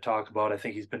waiting to talk about. I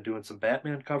think he's been doing some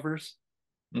Batman covers.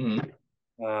 Hmm.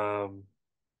 Um,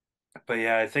 but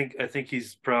yeah, I think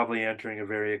he's probably entering a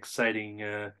very exciting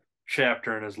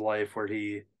chapter in his life where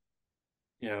he,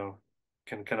 you know,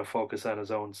 can kind of focus on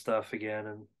his own stuff again.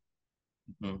 And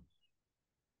Hmm.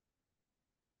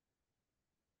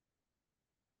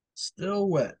 Still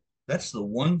wet. That's the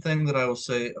one thing that I will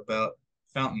say about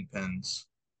fountain pens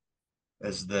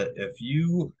is that if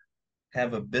you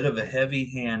have a bit of a heavy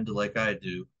hand like I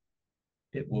do,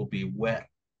 it will be wet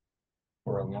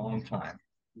for a long time.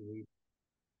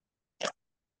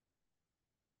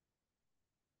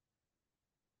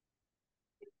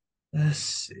 Let's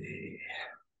see.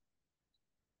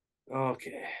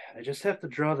 okay, I just have to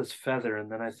draw this feather,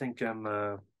 and then I think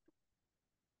I'm.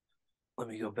 Let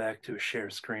me go back to a share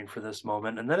screen for this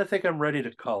moment, and then I think I'm ready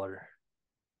to color.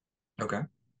 Okay.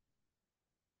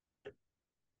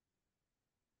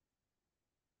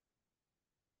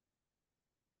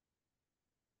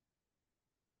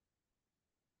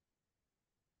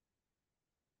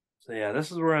 So yeah,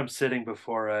 this is where I'm sitting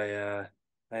before I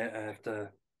have to.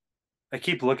 I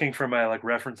keep looking for my like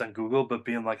reference on Google, but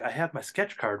being like, I have my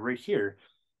sketch card right here,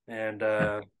 and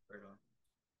Right on.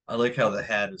 I like how the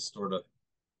hat is sort of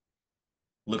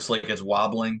looks like it's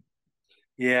wobbling.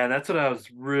 yeah, that's what I was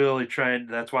really trying.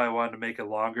 That's why I wanted to make it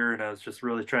longer, and I was just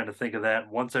really trying to think of that.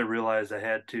 Once I realized I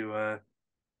had to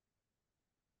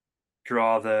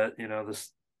draw the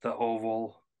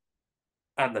oval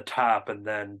on the top, and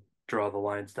then draw the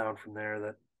lines down from there,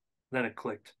 that then it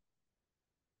clicked.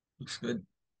 Looks good.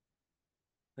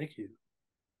 Thank you.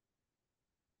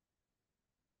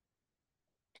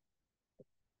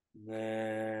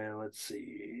 Then let's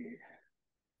see,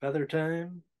 feather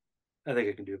time. I think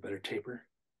I can do a better taper.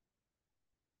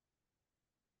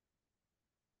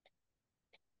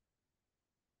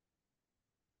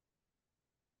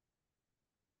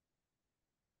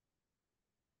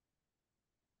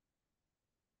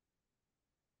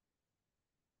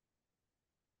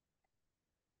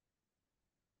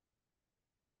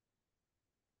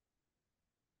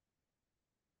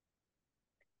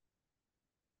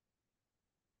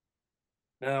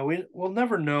 Now we'll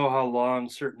never know how long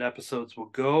certain episodes will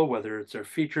go, whether it's our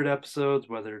featured episodes,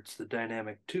 whether it's the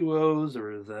dynamic duos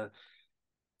or the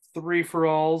three for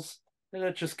alls. And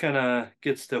it just kind of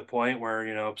gets to a point where,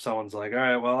 if someone's like, all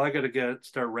right, well, I got to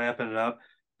start wrapping it up.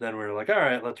 Then we're like, all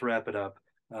right, let's wrap it up.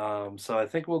 So I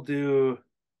think we'll do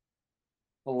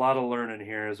a lot of learning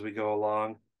here as we go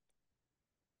along.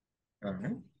 All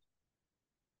right.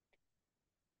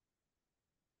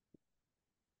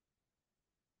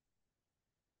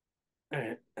 All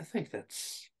right, I think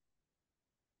that's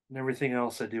and everything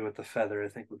else I do with the feather, I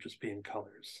think will just be in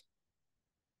colors.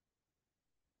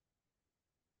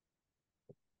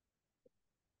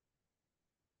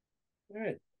 All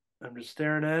right, I'm just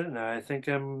staring at it, and I think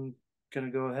I'm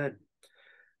gonna go ahead.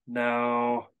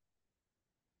 Now,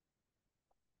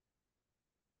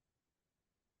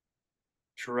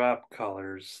 drop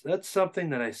colors. That's something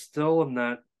that I still am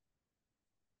not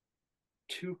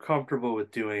too comfortable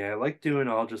with doing. I like doing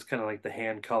all just kind of like the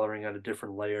hand coloring on a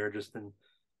different layer,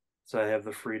 so I have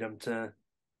the freedom to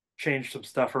change some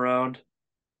stuff around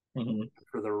Mhm.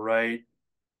 for the right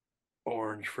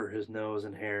orange for his nose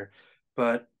and hair.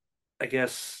 But I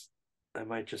guess I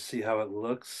might just see how it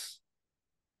looks.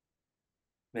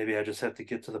 Maybe I just have to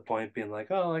get to the point being like,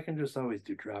 oh, I can just always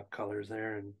do drop colors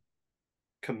there and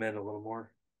come in a little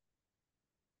more.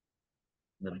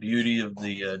 The beauty of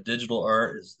the digital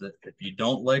art is that if you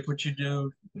don't like what you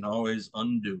do, you can always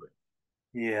undo it.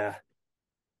 Yeah.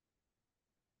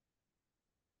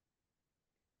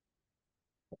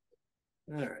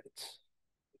 All right.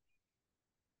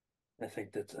 I think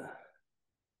it's a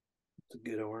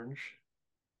good orange.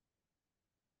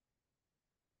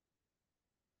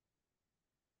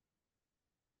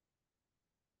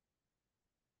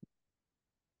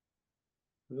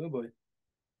 Oh boy.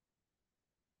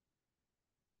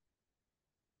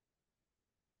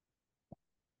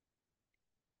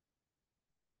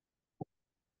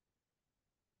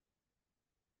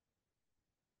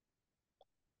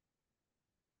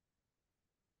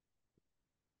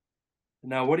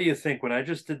 Now, what do you think when I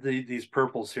just did these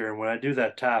purples here, and when I do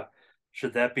that top,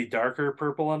 should that be darker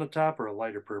purple on the top or a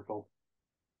lighter purple?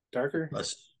 Darker?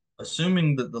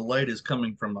 Assuming that the light is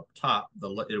coming from up top,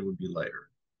 it would be lighter.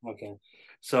 Okay.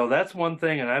 So that's one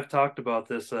thing, and I've talked about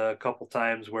this a couple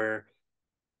times where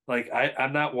like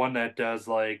I'm not one that does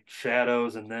like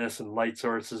shadows and this and light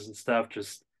sources and stuff.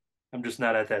 Just I'm just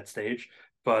not at that stage.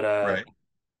 But Right.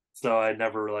 so I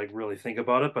never like really think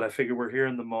about it. But I figured we're here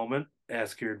in the moment,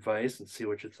 ask your advice and see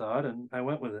what you thought, and I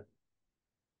went with it.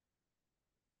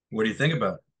 What do you think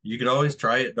about it? You could always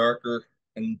try it darker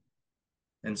and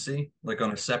see, like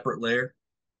on a separate layer.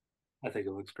 I think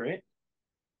it looks great.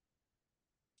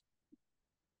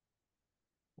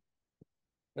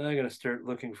 And I'm gonna start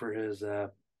looking for his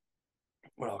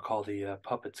what I'll call the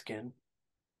puppet skin.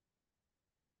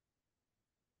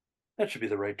 That should be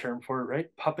the right term for it,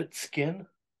 right? Puppet skin.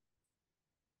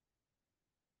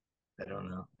 I don't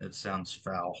know. It sounds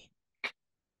foul.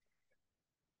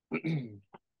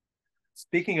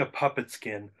 Speaking of puppet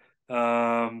skin,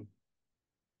 um,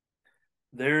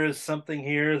 there is something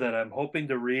here that I'm hoping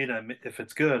to read. If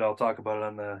it's good, I'll talk about it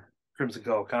on the Crimson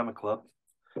Call Comic Club.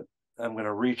 I'm going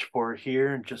to reach for it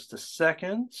here in just a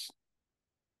second.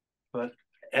 But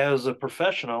as a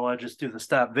professional, I just do the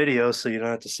stop video so you don't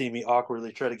have to see me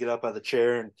awkwardly try to get up out of the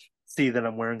chair and see that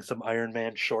I'm wearing some Iron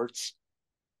Man shorts.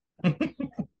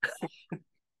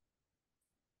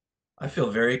 I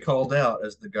feel very called out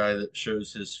as the guy that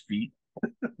shows his feet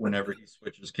whenever he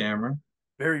switches camera.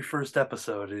 Very first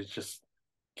episode is just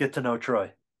get to know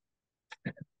Troy.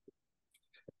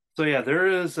 So yeah, there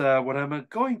is what I'm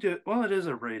going to. Well, it is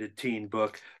a rated teen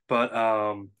book, but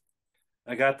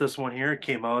I got this one here. It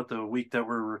came out the week that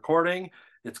we're recording.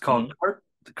 It's called Mm-hmm.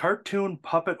 The Cartoon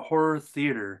Puppet Horror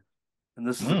Theater, and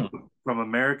this is Mm. from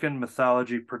American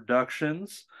Mythology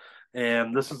Productions,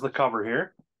 and this is the cover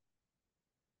here.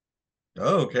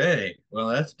 Okay. Well,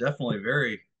 that's definitely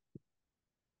very,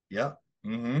 yeah.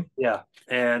 Mm-hmm. Yeah,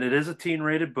 and it is a teen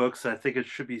rated book, so I think it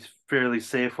should be fairly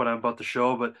safe what I'm about to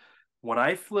show. But when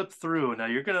I flip through, now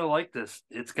you're gonna like this.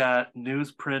 It's got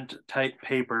newsprint type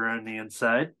paper on the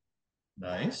inside.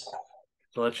 Nice.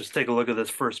 So let's just take a look at this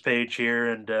first page here,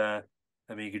 and I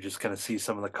mean you could just kind of see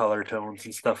some of the color tones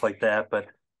and stuff like that. But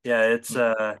yeah, it's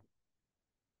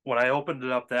when I opened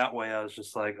it up that way, I was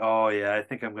just like, oh yeah, I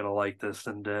think I'm gonna like this,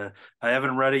 and I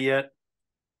haven't read it yet.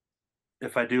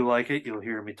 If I do like it, you'll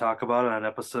hear me talk about it on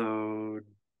episode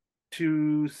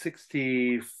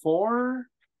 264,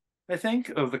 I think,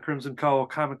 of the Crimson Call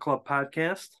Comic Club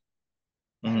podcast.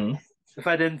 Mm-hmm. If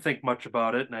I didn't think much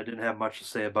about it and I didn't have much to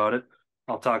say about it,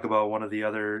 I'll talk about one of the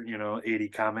other, 80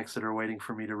 comics that are waiting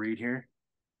for me to read here.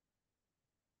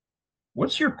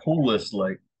 What's your pull list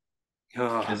like?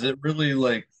 Oh, Is it really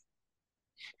like,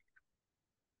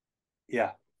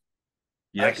 yeah. I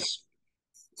yes?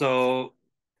 so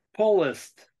pull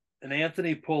list, an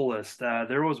Anthony pull list.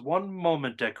 There was one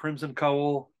moment at Crimson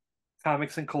Cowl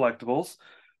Comics and Collectibles,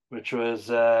 which was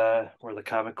where the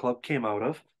comic club came out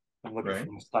of. I'm looking for Right.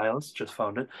 my stylus, just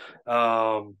found it.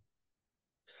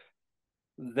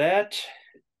 That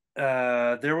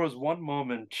there was one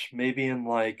moment, maybe in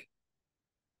like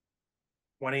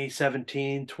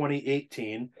 2017,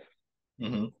 2018,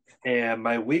 Mm-hmm. and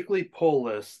my weekly pull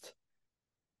list,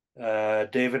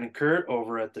 David and Kurt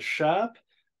over at the shop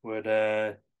would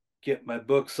get my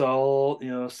books all,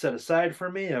 set aside for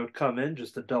me. I would come in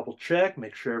just to double check,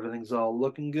 make sure everything's all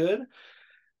looking good.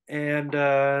 And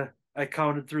I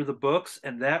counted through the books,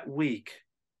 and that week,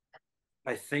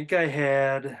 I think I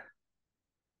had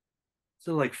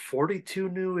so like 42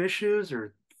 new issues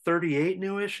or 38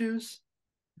 new issues.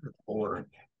 Or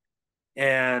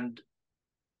And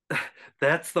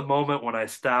that's the moment when I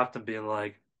stopped and being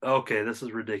like, okay, this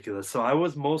is ridiculous. So I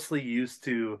was mostly used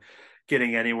to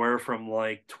getting anywhere from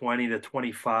like 20 to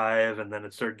 25, and then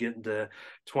it started getting to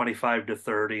 25 to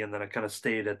 30, and then I kind of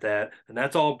stayed at that. And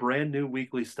that's all brand new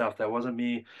weekly stuff. That wasn't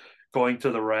me going to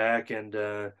the rack and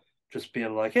just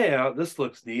being like, hey, this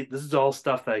looks neat. This is all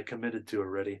stuff that I committed to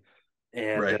already.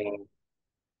 And Right.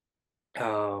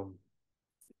 um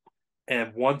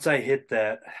and once I hit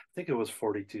that, I think it was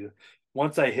 42.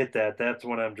 Once I hit that, that's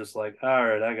when I'm just like, all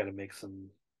right, I got to make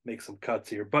some cuts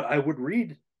here. But I would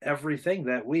read everything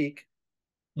that week.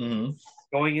 Hmm.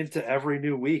 Going into every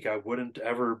new week, I wouldn't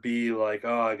ever be like,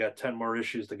 oh, I got 10 more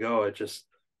issues to go. It just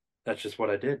That's just what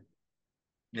I did.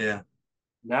 Yeah.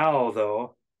 Now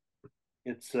though,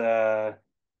 it's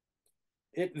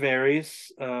it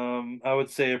varies. I would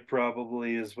say it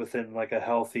probably is within like a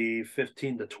healthy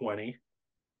 15 to 20.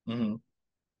 Hmm.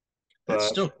 That's But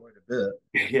still quite a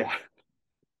bit. yeah.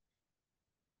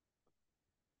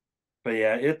 But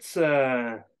yeah, it's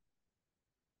I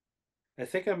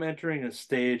think I'm entering a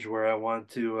stage where I want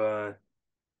to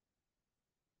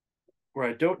where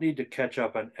I don't need to catch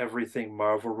up on everything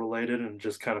Marvel related and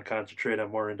just kind of concentrate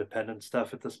on more independent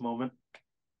stuff at this moment.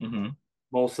 Hmm.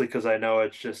 Mostly because I know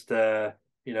it's just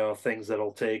things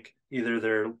that'll take either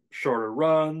their shorter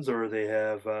runs or they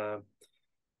have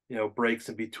breaks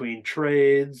in between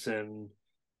trades and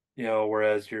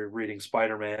whereas you're reading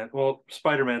Spider-Man. Well,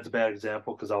 Spider-Man's a bad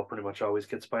example because I'll pretty much always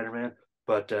get Spider-Man,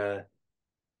 but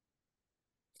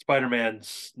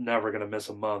Spider-Man's never gonna miss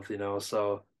a month,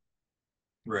 so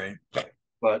Right.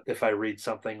 but if I read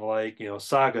something like,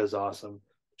 Saga is awesome,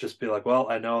 just be like, well,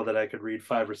 I know that I could read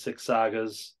 5 or 6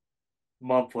 sagas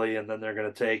monthly, and then they're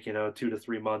going to take 2 to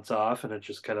 3 months off, and it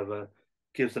just kind of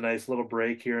gives a nice little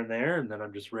break here and there, and then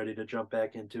I'm just ready to jump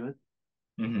back into it.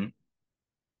 Hmm.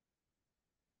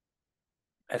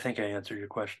 I think I answered your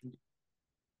question,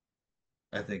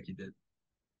 I think you did.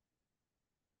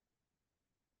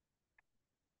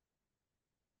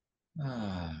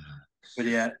 Ah. but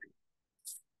yeah,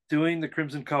 doing the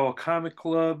Crimson Cowl Comic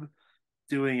Club,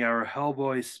 doing our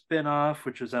Hellboy spin-off,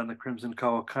 which is on the Crimson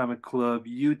Cowl Comic Club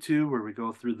YouTube, where we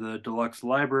go through the deluxe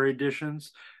library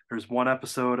editions. There's one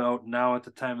episode out now at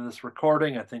the time of this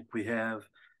recording. I think we have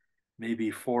maybe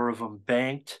 4 of them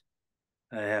banked.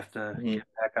 I have to Hmm. get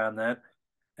back on that.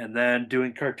 And then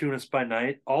doing Cartoonist by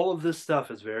Night. All of this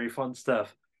stuff is very fun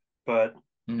stuff. But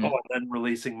Hmm. and then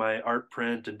releasing my art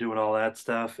print and doing all that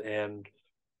stuff and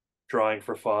drawing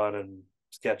for fun and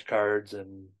sketch cards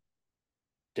and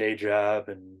day job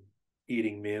and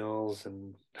eating meals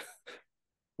and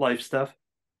life stuff.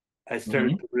 I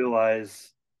started Hmm. to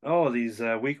realize, oh, these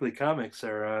weekly comics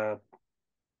are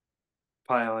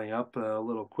piling up a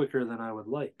little quicker than I would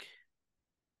like.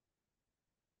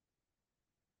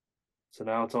 So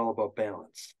now it's all about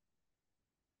balance.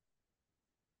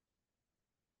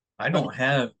 I But don't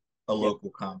have a yeah,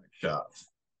 local comic shop.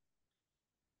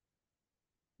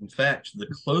 In fact, the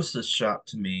closest shop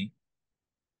to me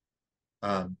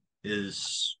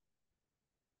is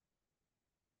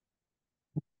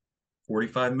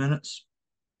 45 minutes,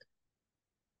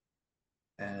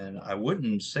 and I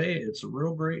wouldn't say it's a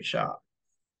real great shop.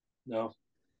 no,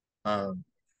 Um,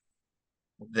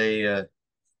 they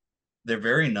they're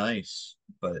very nice,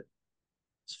 but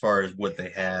as far as what they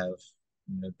have,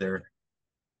 they're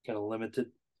kind of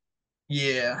limited.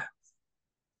 yeah.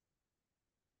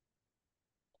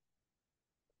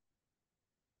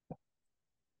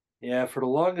 Yeah, for the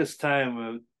longest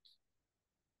time,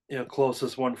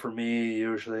 closest one for me,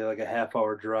 usually like a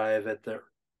half-hour drive at the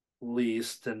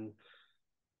least, and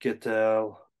get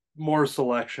more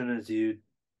selection as you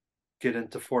get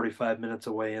into 45 minutes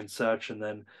away and such. And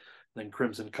then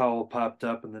Crimson Cowl popped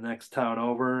up in the next town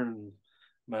over, and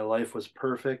my life was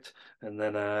perfect. And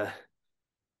then a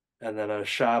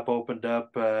shop opened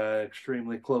up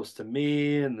extremely close to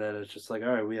me, and then it's just like,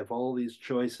 all right, we have all these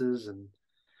choices, and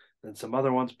then some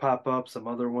other ones pop up, some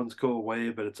other ones go away,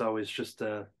 but it's always just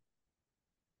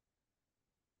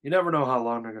you never know how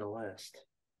long they're going to last.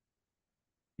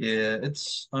 Yeah,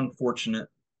 it's unfortunate.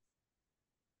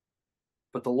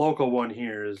 But the local one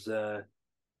here is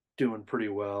doing pretty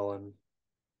well. And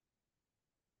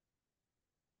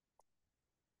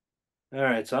all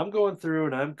right, so I'm going through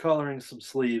and I'm coloring some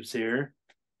sleeves here,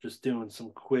 just doing some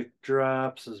quick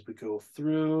drops as we go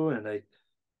through. And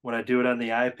when I do it on the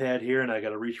iPad here, and I got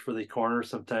to reach for the corner,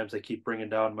 sometimes I keep bringing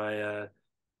down my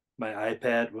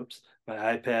iPad. Whoops, my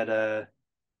iPad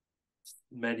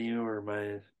menu or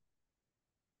my.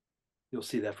 You'll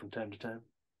see that from time to time.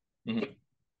 Mhm.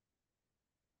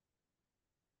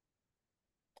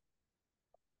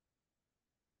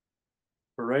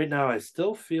 But right now, I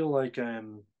still feel like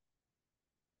I'm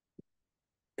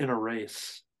in a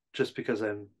race, just because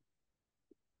I'm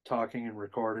talking and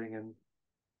recording, and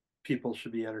people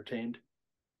should be entertained.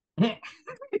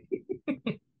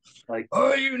 Like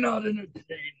Are you not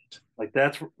entertained? Like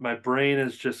that's my brain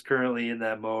is just currently in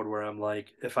that mode where I'm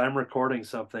like, if I'm recording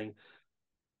something,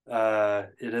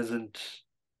 it isn't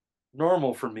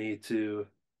normal for me to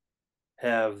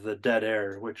have the dead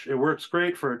air, which it works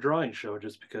great for a drawing show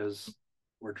just because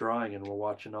we're drawing and we're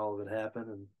watching all of it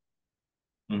happen,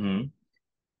 and Hmm.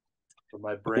 but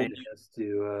my Well, brain has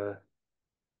to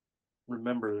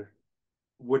remember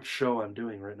which show I'm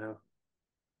doing right now.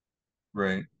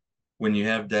 right. When you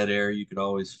have dead air, you could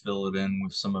always fill it in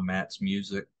with some of Matt's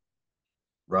music.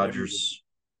 There we Rogers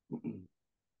go.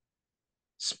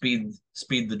 speed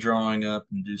the drawing up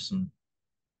and do some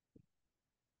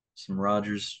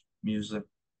Rogers music.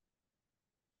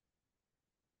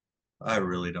 I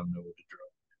really don't know what to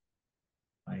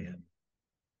draw.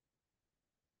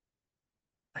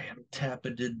 I am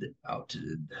tapeted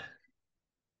outed.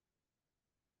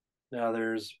 Now,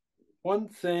 there's one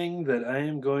thing that I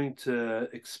am going to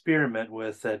experiment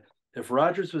with that if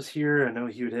Rogers was here, I know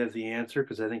he would have the answer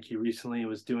because I think he recently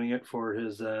was doing it for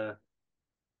his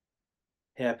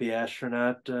Happy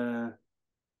Astronaut.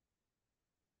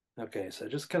 Okay, so I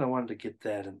just kind of wanted to get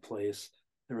that in place.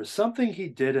 There was something he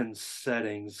did in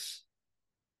settings.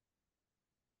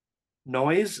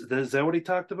 Noise? Is that what he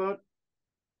talked about?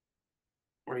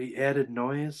 Where he added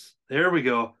noise? There we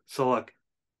go. So look,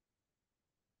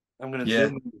 I'm gonna Yeah,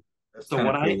 zoom in. that's So kind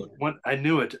when of I cool looking. when I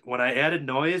knew it, when I added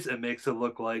noise, it makes it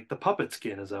look like the puppet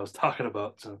skin as I was talking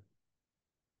about. So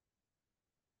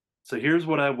here's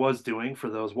what I was doing for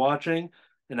those watching,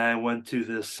 and I went to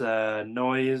this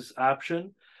noise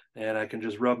option, and I can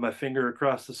just rub my finger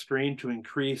across the screen to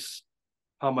increase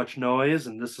how much noise,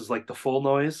 and this is like the full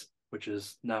noise, which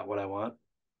is not what I want.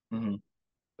 Hmm.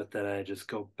 But then I just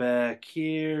go back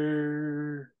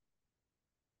here.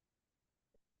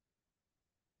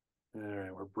 All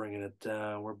right, we're bringing it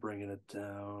down. We're bringing it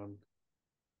down.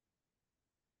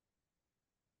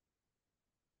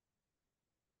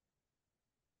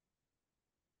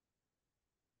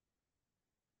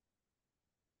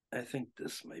 I think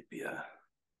this might be a. I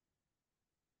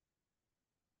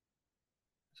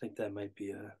think that might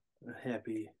be a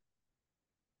happy.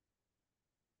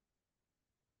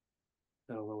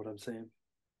 I don't know what I'm saying.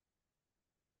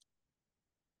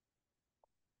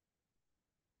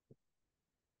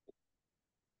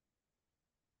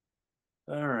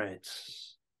 All right.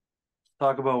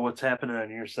 Talk about what's happening on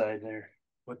your side there.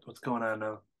 What's going on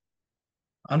now?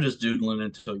 I'm just doodling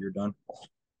until you're done.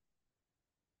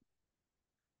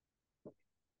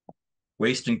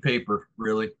 Wasting paper,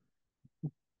 really.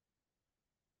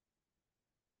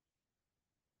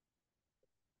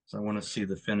 So I want to see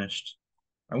the finished.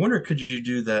 I wonder, could you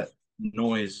do that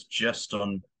noise just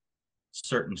on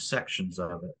certain sections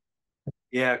of it?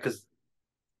 Yeah, because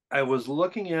I was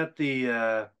looking at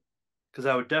the because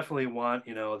I would definitely want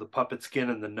the puppet skin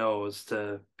and the nose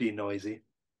to be noisy,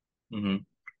 Hmm.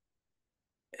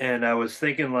 and I was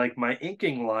thinking like my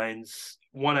inking lines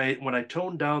when I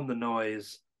tone down the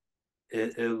noise,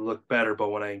 it looked better, but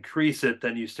when I increase it,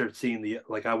 then you start seeing the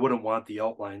like I wouldn't want the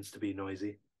outlines to be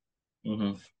noisy,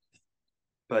 Hmm.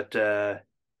 but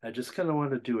I just kind of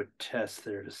want to do a test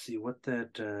there to see what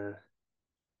that.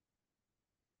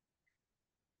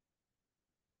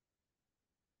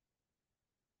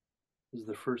 This is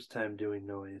the first time doing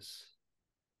noise.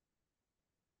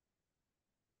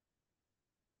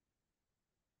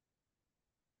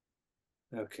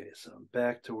 Okay, so I'm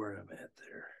back to where I'm at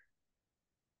there.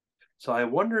 So I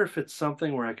wonder if it's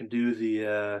something where I can do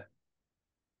the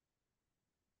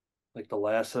like the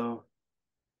lasso.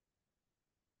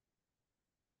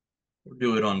 Or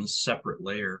do it on a separate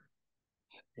layer.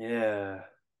 Yeah.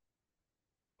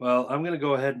 Well, I'm gonna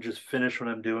go ahead and just finish what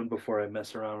I'm doing before I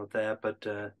mess around with that, but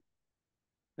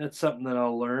that's something that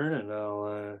I'll learn and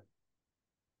I'll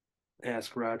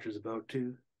ask Rogers about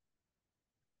too.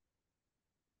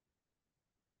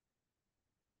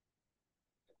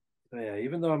 So yeah,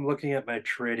 even though I'm looking at my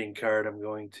trading card, I'm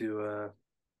going to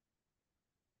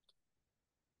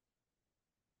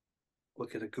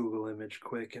look at a Google image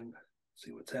quick and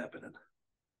see what's happening.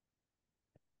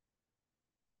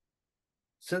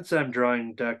 Since I'm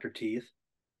drawing Dr. Teeth,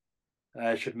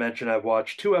 I should mention I've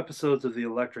watched 2 episodes of The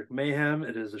Electric Mayhem.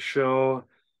 It is a show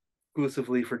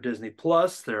exclusively for Disney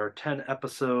Plus. There are 10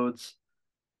 episodes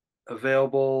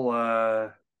available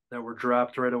that were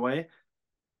dropped right away.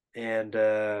 And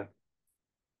the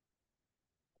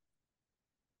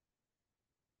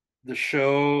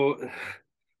show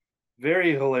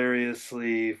very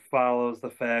hilariously follows the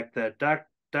fact that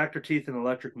Dr. Teeth and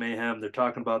Electric Mayhem, they're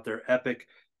talking about their epic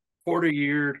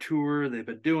 40-year tour. They've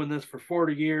been doing this for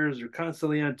 40 years. They're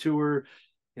constantly on tour.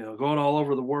 going all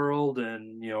over the world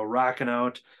and rocking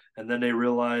out. And then they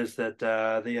realize that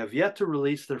they have yet to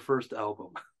release their first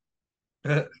album.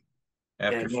 After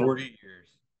And then 40 years.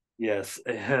 yes,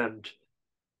 and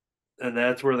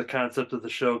that's where the concept of the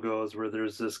show goes, where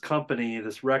there's this company,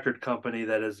 this record company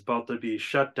that is about to be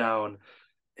shut down,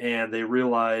 and they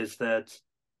realize that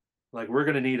like we're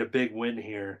going to need a big win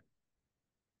here.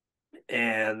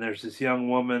 And there's this young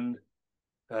woman,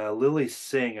 Lily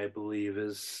Singh, I believe,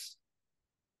 is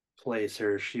plays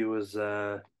her. She was,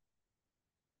 I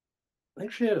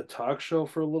think she had a talk show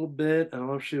for a little bit. I don't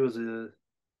know if she was a,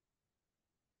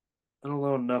 I don't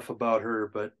know enough about her,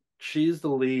 but she's the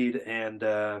lead,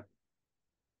 and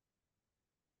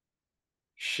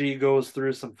she goes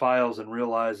through some files and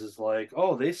realizes like,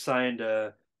 oh, they signed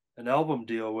an album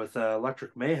deal with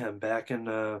Electric Mayhem back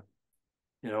in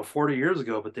 40 years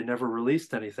ago, but they never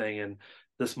released anything, and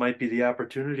this might be the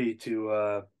opportunity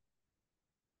to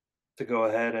go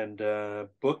ahead and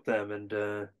book them,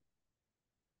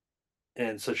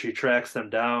 and so she tracks them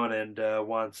down and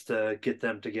wants to get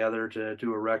them together to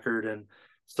do a record. And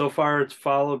so far it's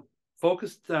followed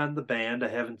focused on the band. I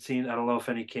don't know if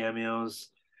any cameos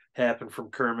happen from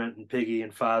Kermit and Piggy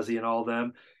and Fozzie and all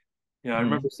them. I Mhm.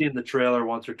 remember seeing the trailer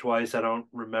once or twice. I don't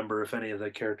remember if any of the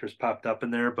characters popped up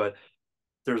in there, but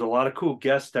there's a lot of cool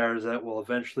guest stars that will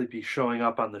eventually be showing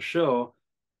up on the show.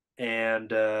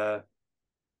 And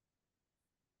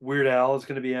Weird Al is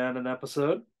going to be on an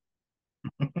episode.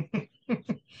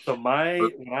 So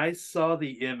when I saw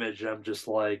the image, I'm just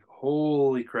like,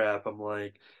 holy crap. I'm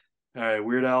like, all right,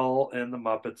 Weird Al and the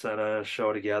Muppets on a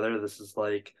show together. This is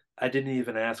like, I didn't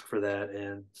even ask for that,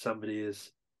 and somebody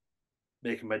is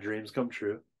making my dreams come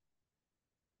true.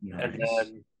 And Nice.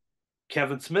 then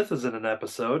Kevin Smith is in an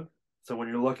episode. So when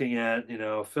you're looking at,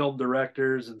 film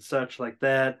directors and such like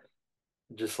that,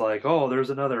 just like, oh, there's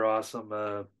another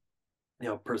awesome,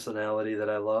 personality that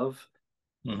I love.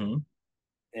 Hmm.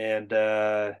 And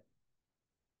yeah,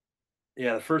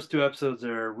 the first two episodes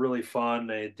are really fun.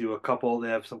 They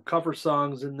have some cover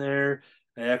songs in there.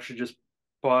 I actually just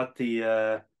bought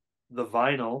the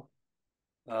vinyl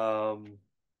um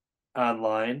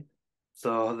online.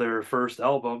 So their first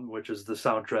album, which is the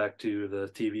soundtrack to the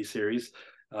TV series.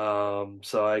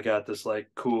 So I got this like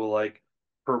cool like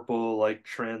purple like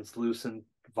translucent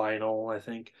vinyl, I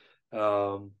think.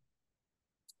 Um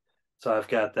so I've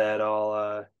got that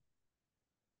all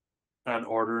on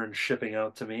order and shipping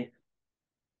out to me.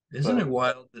 Isn't But it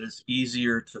wild that it's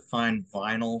easier to find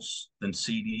vinyls than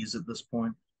CDs at this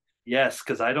point? yes,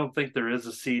 because I don't think there is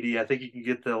a CD. I think you can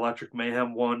get the Electric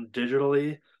Mayhem one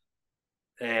digitally,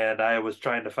 and I was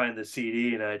trying to find the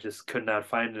CD and I just could not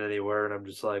find it anywhere. And I'm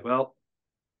just like, well,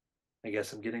 I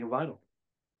guess I'm getting a vinyl.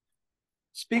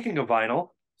 Speaking of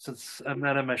vinyl, since I'm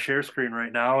not on my share screen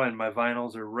right now and my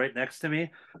vinyls are right next to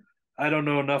me, I don't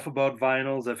know enough about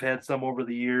vinyls. I've had some over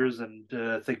the years, and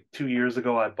I think 2 years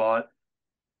ago I bought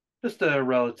just a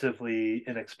relatively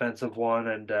inexpensive one,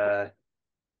 and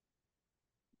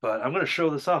but I'm going to show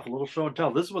this off, a little show and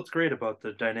tell. This is what's great about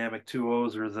the dynamic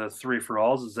 2.0s or the three for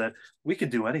alls is that we can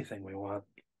do anything we want.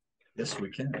 Yes, we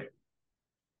can.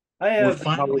 I We're have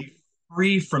finally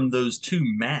free from those two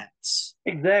mats.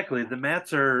 exactly the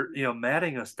mats are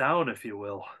matting us down, if you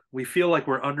will. We feel like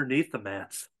we're underneath the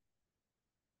mats,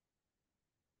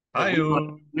 and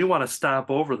Hi. we want to stomp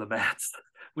over the mats.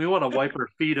 We want to wipe our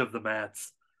feet of the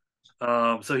mats.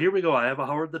 So here we go. I have a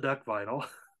Howard the Duck vinyl,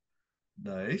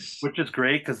 Nice. which is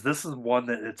great because this is one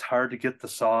that it's hard to get the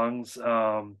songs.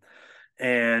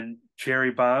 And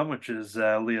Cherry Bomb, which is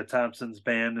Leah Thompson's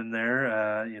band in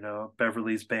there,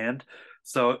 Beverly's band.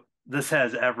 So this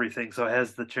has everything. So it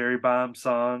has the Cherry Bomb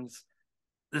songs.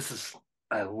 This is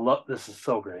I love this is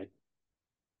so great.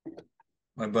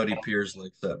 My buddy Piers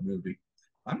likes that movie.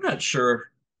 I'm not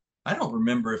sure. I don't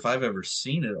remember if I've ever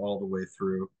seen it all the way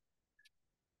through.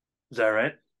 Is that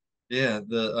right? Yeah,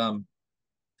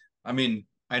 I mean,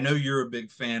 I know you're a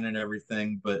big fan and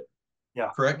everything, but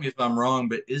Yeah. correct me if I'm wrong,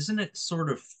 but isn't it sort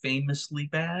of famously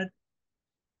bad?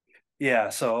 Yeah,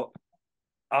 so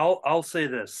I'll say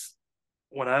this.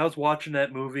 When I was watching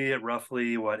that movie at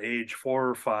roughly what age 4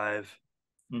 or 5,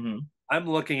 Hmm. I'm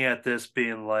looking at this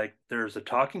being like, there's a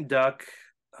talking duck.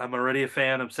 I'm already a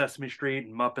fan of Sesame Street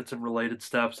and Muppets and related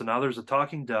stuff. So now there's a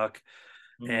talking duck,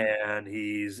 Hmm. and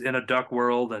he's in a duck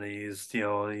world, and he's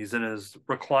in his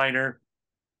recliner,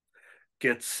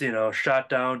 gets, shot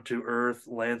down to Earth,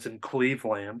 lands in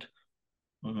Cleveland,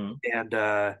 Hmm. and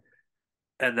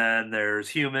then there's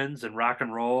humans and rock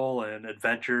and roll and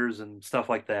adventures and stuff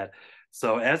like that.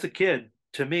 So as a kid,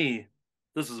 to me,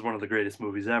 this is one of the greatest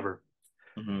movies ever.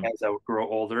 Hmm. As I would grow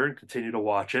older and continue to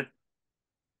watch it,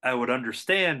 I would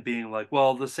understand being like,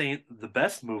 well, this ain't the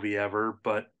best movie ever,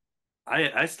 but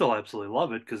I still absolutely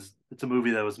love it because it's a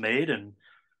movie that was made, and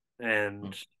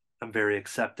I'm very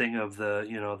accepting of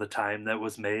the time that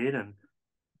was made, and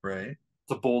Right.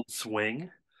 it's a bold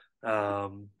swing.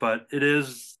 But it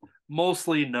is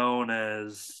mostly known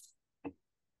as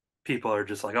people are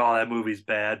just like, oh, that movie's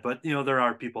bad. But there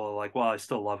are people that are like, well, I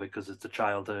still love it because it's a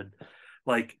childhood.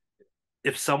 Like,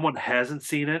 if someone hasn't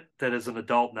seen it that is an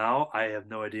adult now, I have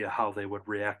no idea how they would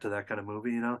react to that kind of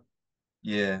movie.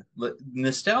 Yeah.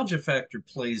 Nostalgia factor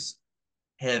plays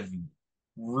heavy,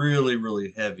 really,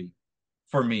 really heavy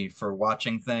for me for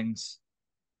watching things.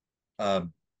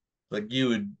 Um, like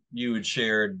you had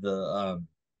shared the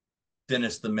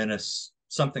Dennis the Menace,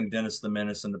 something Dennis the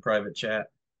Menace in the private chat,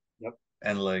 Yep.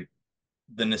 and like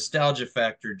the nostalgia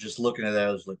factor, just looking at that,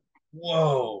 I was like,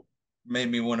 whoa,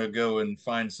 made me want to go and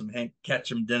find some Hank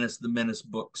Ketchum Dennis the Menace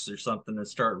books or something and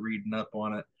start reading up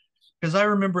on it. Because I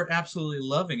remember absolutely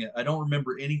loving it. I don't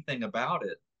remember anything about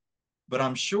it, but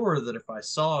I'm sure that if I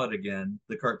saw it again,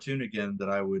 the cartoon again, that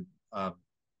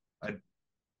I'd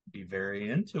be very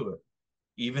into it.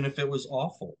 Even if it was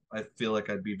awful, I feel like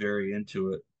I'd be very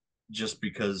into it just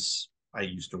because I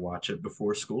used to watch it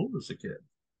before school as a kid.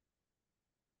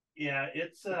 Yeah,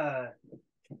 it's Why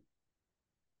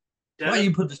Dennis.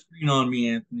 you put the screen on me,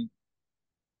 Anthony?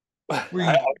 Where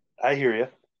I you? I hear you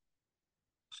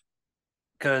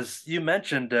because you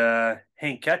mentioned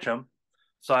Hank Ketchum,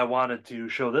 so I wanted to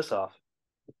show this off.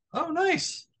 Oh,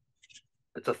 nice.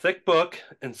 It's a thick book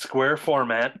in square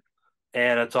format,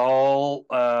 and it's all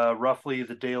roughly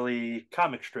the daily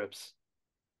comic strips.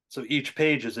 So each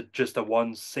page is just a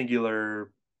one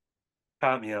singular,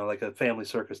 like a family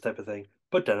circus type of thing.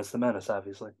 But Dennis the Menace,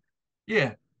 obviously.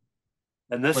 Yeah,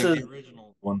 And this like is the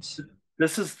original ones.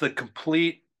 this is the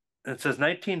complete. It says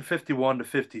 1951 to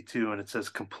 52, and it says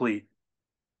complete.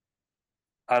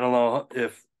 I don't know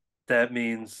if that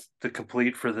means the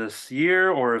complete for this year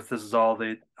or if this is all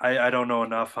they. I don't know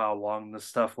enough how long this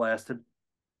stuff lasted.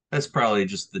 That's probably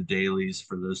just the dailies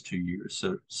for those 2 years,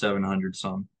 so 700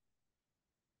 some.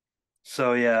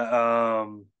 So yeah,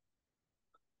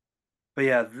 but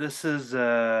yeah, this is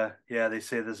yeah, they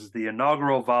say this is the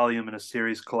inaugural volume in a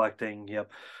series collecting.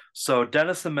 Yep. So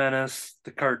Dennis the Menace,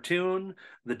 the cartoon,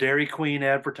 the Dairy Queen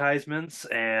advertisements,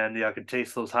 and yeah, I can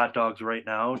taste those hot dogs right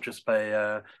now just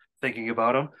by thinking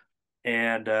about them.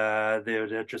 And they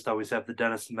would just always have the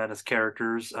Dennis the Menace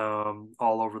characters all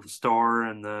over the store,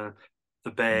 and the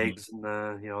Mhm. bags and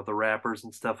the wrappers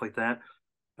and stuff like that.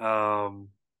 Um,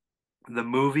 the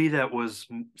movie that was,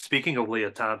 speaking of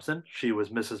Leah Thompson, she was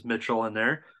Mrs. Mitchell in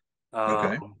there.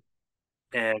 Okay. Um,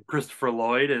 and Christopher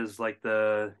Lloyd is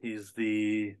he's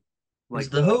the Is like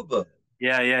the the hobo?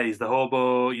 yeah, he's the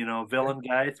hobo, Yeah. villain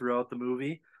guy throughout the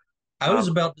movie. I Um, was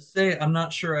about to say I'm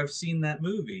not sure I've seen that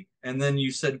movie, and then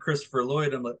you said Christopher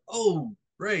Lloyd. I'm like, oh,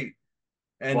 right.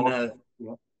 And Walt,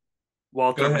 go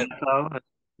Walter ahead. Matthau,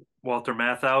 Walter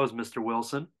Matthau is Mr.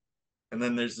 Wilson. And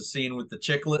then there's the scene with the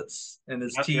chiclets and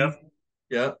his Yep, yep, teeth.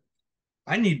 Yeah,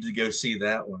 I need to go see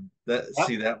that one. yep.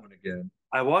 See that one again.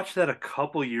 I watched that a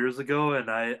couple years ago, and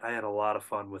I had a lot of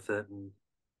fun with it.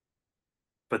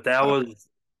 But that Uh, was,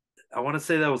 I want to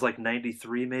say that was like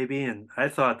 93 maybe, and I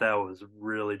thought that was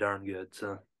really darn good.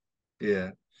 So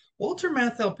yeah. Walter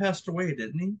Matthau passed away,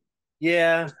 didn't he?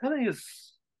 yeah, Was I think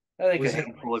a was it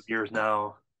handful of recent? years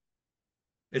now.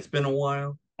 It's been a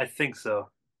while. I think so.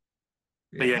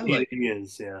 But Yeah, yeah, he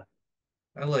is, yeah.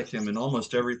 I like him in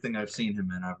almost everything I've seen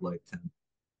him in. I've liked him.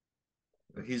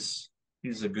 He's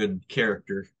he's a good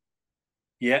character.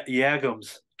 Yeah,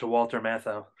 Yagams to Walter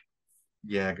Matthau.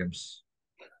 Yagams.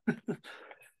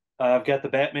 I've got the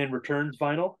Batman Returns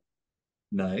vinyl.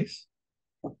 Nice.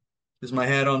 Is my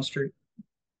hat on straight?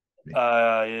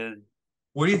 Uh,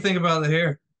 What do you think about the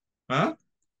hair? Huh?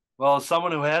 well, as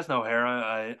someone who has no hair,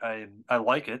 I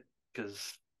like it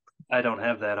because I don't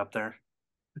have that up there.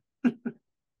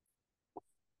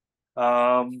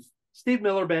 Steve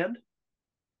Miller Band.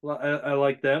 Well, I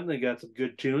like them. They got some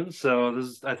good tunes. So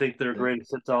I think their Yeah.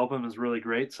 greatest hits album is really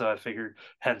great. So I figured,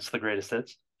 hence the greatest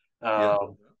hits. Yeah.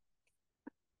 Um,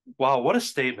 wow, what a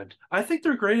statement! I think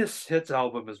their greatest hits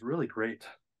album is really great.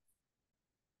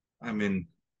 I mean,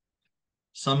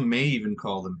 some may even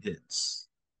call them hits.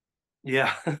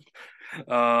 Yeah.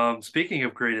 Speaking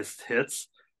of greatest hits,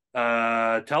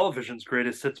 television's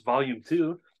greatest hits volume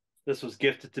two. This was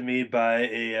gifted to me by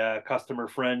a customer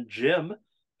friend, Jim.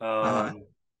 Uh-huh. Um,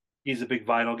 he's a big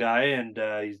vinyl guy, and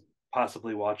he's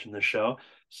possibly watching this show.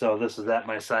 So this is at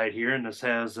my side here, and this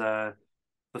has the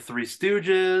Three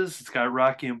Stooges. It's got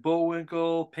Rocky and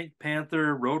Bullwinkle, Pink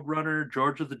Panther, Roadrunner,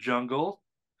 George of the Jungle.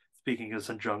 Speaking of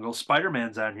some jungle,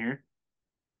 Spider-Man's on here.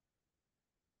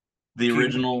 The Keen,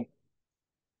 original.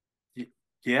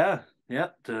 yeah, yeah.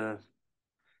 The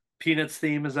Peanuts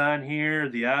theme is on here.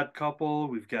 The Odd Couple.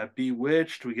 We've got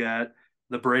Bewitched. We got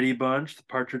the Brady Bunch, the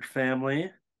Partridge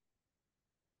Family,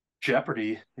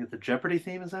 Jeopardy. The Jeopardy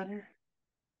theme is on here.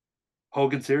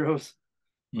 Hogan's Heroes.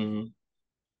 Mhm.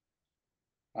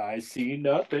 I see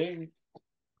nothing.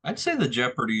 I'd say the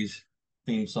Jeopardy's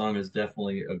theme song is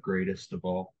definitely a greatest of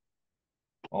all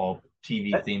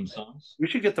TV theme songs. We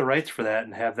should get the rights for that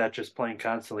and have that just playing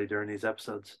constantly during these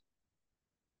episodes.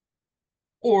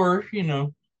 Or,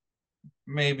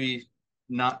 maybe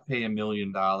not pay $1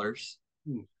 million.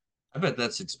 Hmm. I bet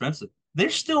that's expensive. They're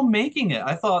still making it.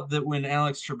 I thought that when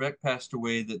Alex Trebek passed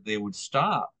away that they would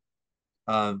stop.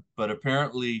 But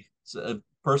apparently a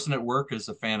person at work is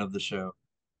a fan of the show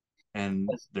and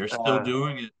they're still Uh,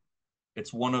 doing it.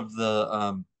 It's one of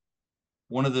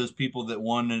those people that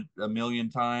won it a million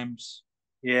times.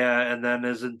 yeah, and then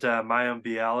isn't Mayim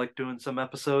Bialik doing some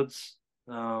episodes?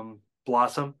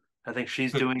 Blossom. I think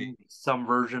she's Could be, doing some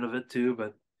version of it too,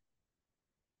 but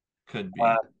could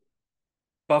uh, be.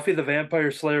 Buffy the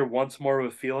Vampire Slayer, Once More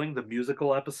with Feeling, the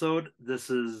musical episode. This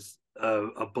is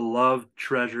a beloved,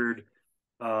 treasured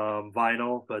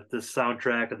vinyl, but this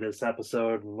soundtrack of this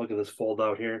episode, and look at this fold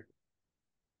out here.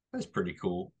 That's pretty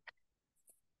cool.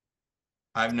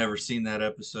 I've never seen that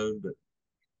episode, but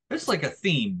it's like a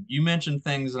theme. You mentioned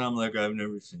things and I'm like, I've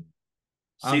never seen.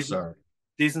 I'm Season sorry.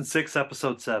 season 6,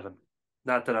 episode 7.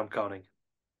 Not that I'm counting.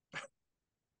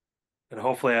 And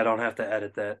hopefully I don't have to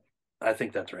edit that. I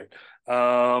think that's right.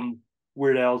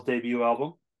 Weird Al's debut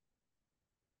album.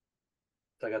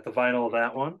 So I got the vinyl of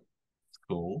that one.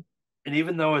 Cool. And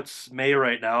even though it's May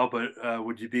right now, but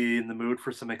would you be in the mood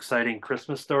for some exciting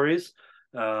Christmas stories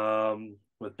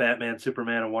with Batman,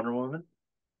 Superman, and Wonder Woman?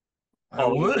 I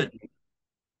All of would. it.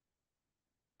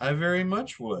 I very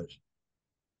much would.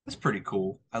 That's pretty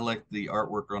cool. I like the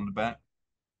artwork on the back.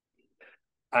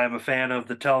 I'm a fan of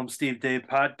the Tell 'em Steve Dave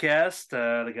podcast.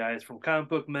 The guys from Comic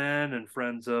Book Men and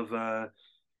friends of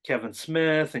Kevin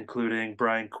Smith, including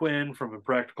Brian Quinn from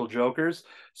Impractical Jokers.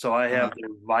 So I Uh, have their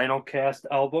Vinyl Cast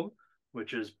album,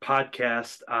 which is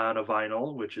podcast on a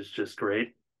vinyl, which is just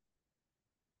great.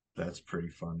 that's pretty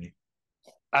funny.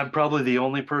 I'm probably the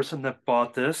only person that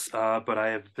bought this, but I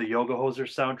have the Yoga Hoser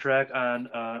soundtrack on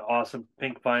awesome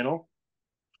pink vinyl.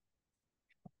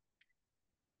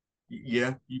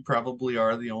 Yeah, you probably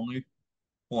are the only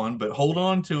one, but hold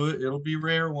on to it. It'll be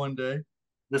rare one day.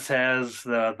 This has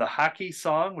the hockey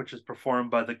song, which is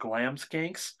performed by the Glam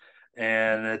Skanks,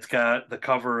 and it's got the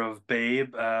cover of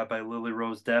Babe by Lily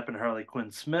Rose Depp and Harley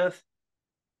Quinn Smith.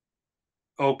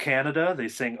 Oh Canada, they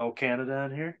sing Oh Canada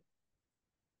on here.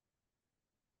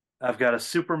 I've got a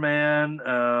Superman.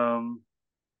 I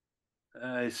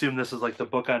assume this is like the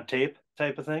book on tape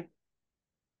type of thing.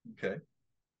 Okay. So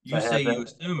You I say have you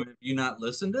that. assume. Have you not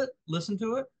listened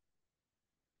to it?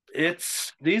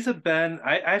 It's these have been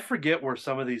I forget where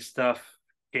some of these stuff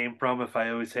came from, if I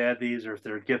always had these or if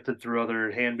they're gifted through other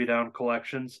hand-me-down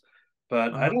collections.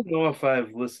 But I Uh-huh. don't know if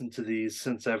I've listened to these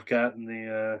since I've gotten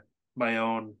the my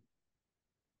own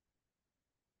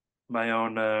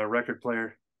record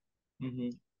player. Hmm.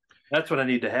 That's what I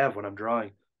need to have when I'm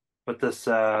drawing. But this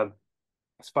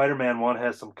Spider-Man one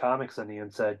has some comics on the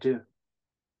inside too.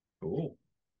 Cool.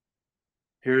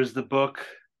 Here's the book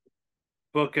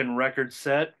and record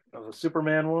set of a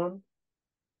Superman one.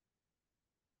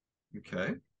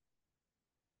 Okay.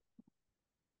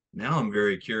 Now I'm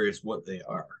very curious what they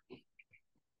are.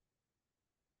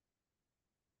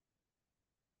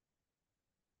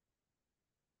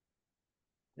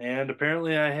 And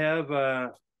apparently I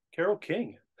have Carol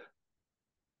King.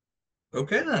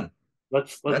 Okay then.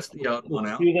 Let's That's let's the odd one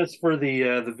let's out. do this for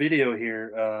the video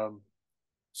here.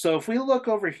 So if we look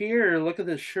over here, look at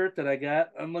this shirt that I got,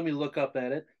 and let me look up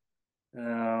at it.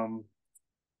 Um,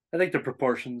 I think the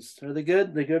proportions are they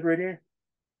good? They good right here?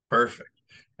 Perfect.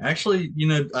 Actually,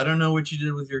 I don't know what you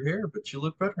did with your hair, but you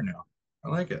look better now. I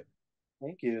like it.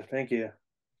 Thank you, thank you.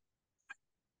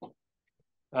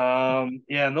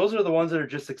 Yeah, and those are the ones that are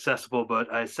just accessible.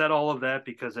 But I said all of that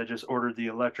because I just ordered the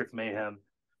Electric Mayhem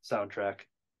soundtrack.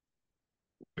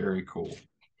 Very cool.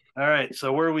 All right,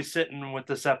 so where are we sitting with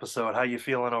this episode? How you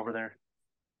feeling over there?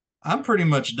 I'm pretty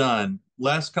much done.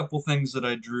 Last couple things that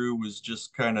I drew was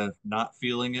just kind of not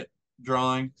feeling it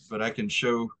drawing, but I can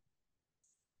show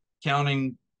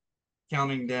counting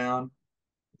counting down.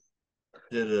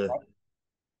 Did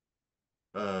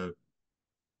a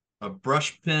a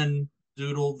brush pen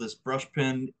doodle. This brush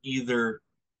pen either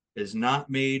is not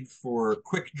made for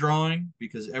quick drawing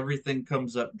because everything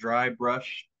comes up dry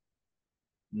brush,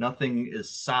 Nothing is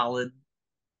solid,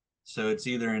 so it's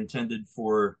either intended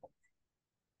for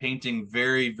painting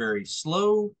very, very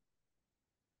slow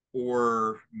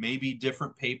or maybe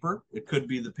different paper. It could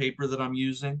be the paper that I'm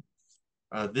using.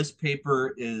 This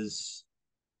paper is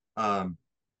um,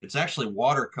 it's actually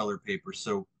watercolor paper.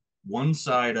 So one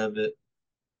side of it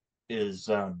is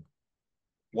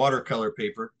watercolor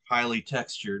paper, highly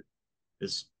textured.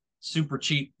 It's super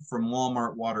cheap from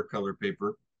Walmart watercolor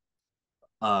paper.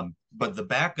 But the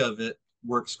back of it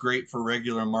works great for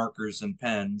regular markers and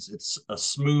pens. It's a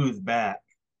smooth back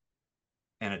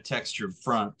and a textured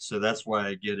front, so that's why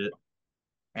I get it.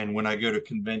 And when I go to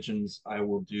conventions, I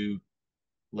will do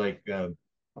like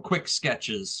quick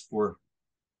sketches for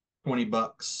 20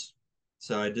 bucks.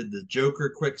 So I did the Joker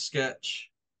quick sketch.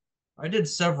 I did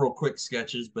several quick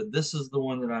sketches, but this is the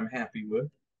one that I'm happy with.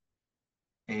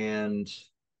 And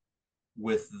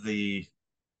with the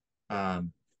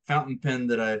fountain pen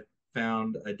that I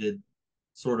found, I did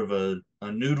sort of a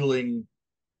noodling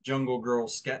Jungle Girl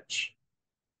sketch.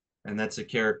 And that's a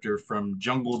character from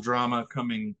Jungle Drama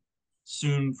coming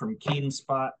soon from Keen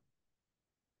Spot,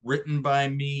 written by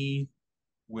me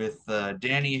with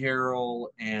Danny Harrell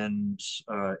and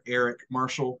Eric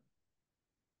Marshall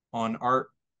on art.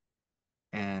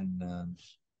 And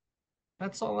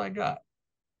that's all I got.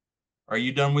 Are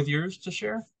you done with yours to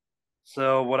share?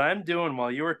 So what I'm doing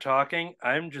while you were talking,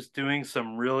 I'm just doing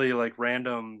some really like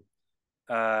random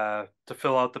to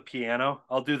fill out the piano.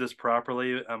 I'll do this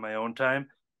properly on my own time,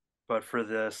 but for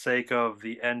the sake of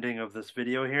the ending of this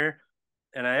video here,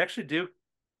 and I actually do,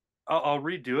 I'll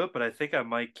redo it, but I think I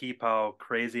might keep how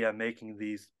crazy I'm making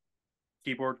these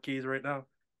keyboard keys right now.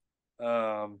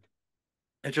 Um,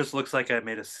 it just looks like I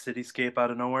made a cityscape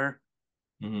out of nowhere,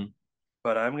 Mm-hmm.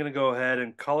 but I'm gonna go ahead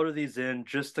and color these in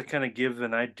just to kind of give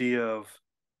an idea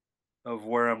of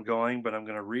where I'm going. But I'm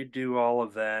gonna redo all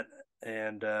of that,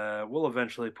 and we'll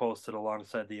eventually post it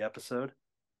alongside the episode.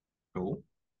 Cool.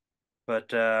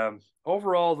 But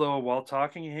overall, though, while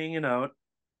talking and hanging out,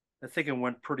 I think it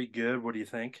went pretty good. What do you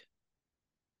think?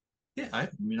 Yeah, I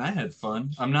mean, I had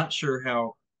fun. I'm not sure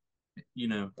how, you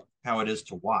know, how it is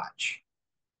to watch.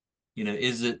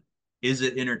 Is it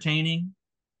entertaining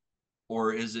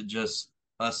or is it just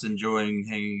us enjoying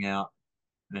hanging out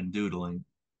and doodling?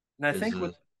 And I Is think a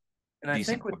with and I think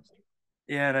decent with question.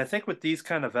 yeah, and I think with these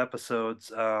kind of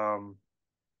episodes,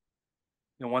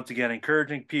 once again,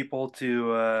 encouraging people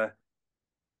to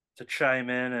chime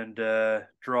in and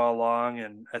draw along,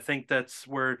 and I think that's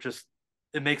where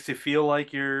it makes you feel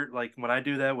like you're like when I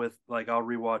do that with like I'll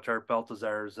rewatch Art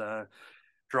Baltazar's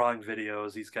drawing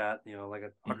videos. He's got like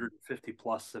a Mhm. 150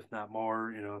 plus, if not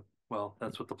more. Well,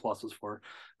 that's what the plus is for.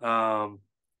 Um,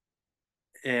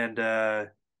 and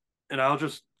I'll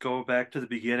just go back to the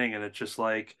beginning, and it's just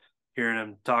like hearing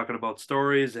him talking about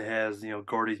stories. It has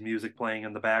Gordy's music playing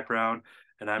in the background,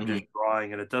 and I'm just Mhm.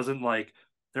 drawing, and it doesn't like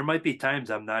there might be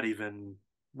times I'm not even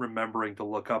remembering to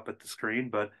look up at the screen,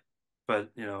 but it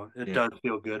Yeah. does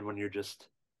feel good when you're just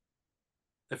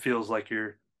it feels like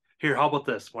you're here. How about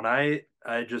this? When I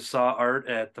just saw Art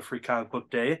at the Free Comic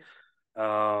Book Day,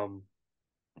 um,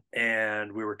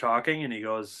 and we were talking, and he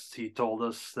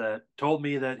told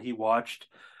me that he watched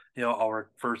our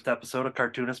first episode of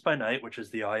Cartoonist by Night, which is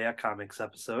the Oh Yeah Comics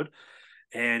episode,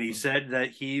 and he Mhm. said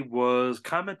that he was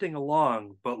commenting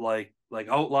along, but like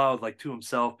out loud, like to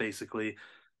himself, basically.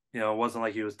 It wasn't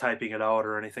like he was typing it out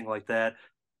or anything like that,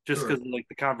 just because Sure. of like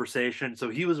the conversation. So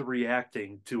he was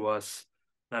reacting to us.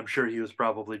 And I'm sure he was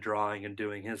probably drawing and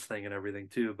doing his thing and everything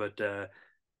too, but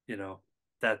you know,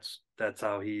 that's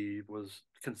how he was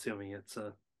consuming it.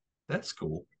 So, That's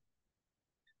cool.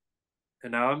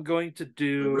 and now I'm going to Really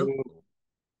do. cool.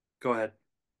 Go ahead.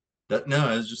 No,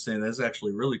 I was just saying that's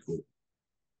actually really cool.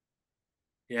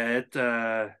 Yeah,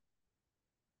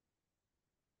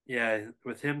 yeah,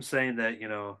 with him saying that,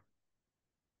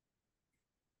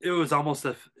 it was almost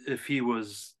if he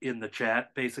was in the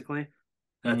chat, basically.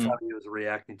 That's how Hmm. he was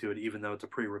reacting to it, even though it's a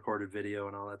pre-recorded video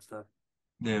and all that stuff.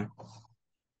 Yeah.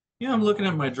 Yeah, I'm looking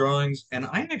at my drawings and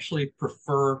I actually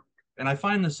prefer, and I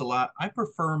find this a lot, I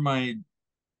prefer my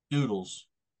doodles,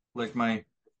 like my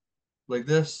like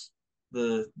this,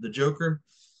 the Joker.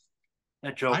 That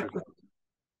I Joker's. pre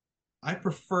I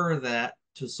prefer that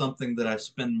to something that I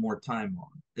spend more time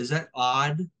on. Is that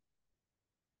odd?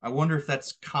 I wonder if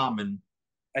that's common.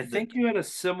 I That think you had a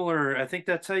similar. I think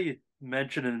that's how you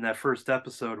mentioned it in that first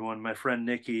episode when my friend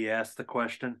Nikki asked the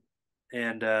question,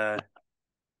 and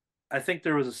I think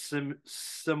there was a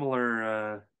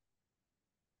similar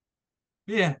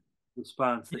yeah,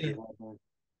 response that yeah, you had there.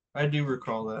 I do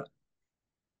recall that.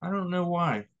 I don't know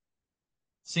why.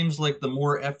 Seems like the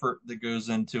more effort that goes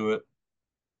into it,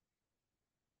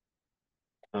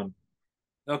 Um,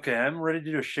 Okay, I'm ready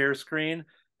to do a share screen.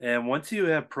 And once you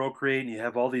have Procreate and you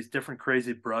have all these different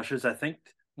crazy brushes, I think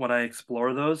when I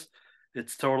explore those,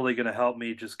 it's totally going to help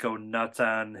me just go nuts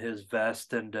on his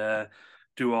vest and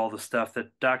do all the stuff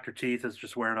that Dr. Teeth is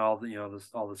just wearing all the,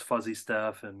 all this fuzzy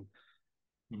stuff. And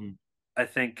mhm. I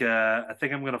think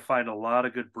I'm going to find a lot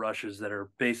of good brushes that are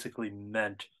basically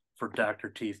meant for Dr.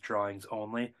 Teeth drawings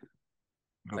only.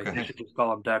 Like they Okay. should just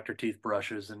call them Dr. Teeth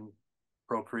brushes, and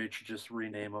Procreate should just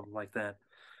rename them like that.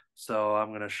 So I'm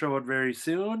going to show it very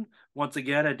soon. Once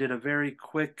again, I did a very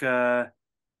quick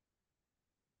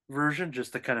version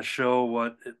just to kind of show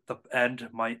what the end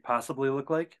might possibly look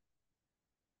like.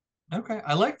 Okay.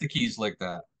 I like the keys like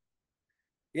that.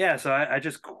 Yeah, so I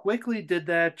just quickly did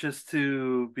that just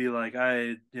to be like,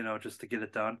 just to get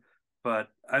it done. But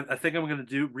I think I'm going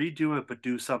to redo it, but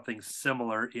do something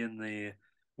similar in the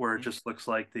where it Mhm. just looks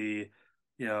like the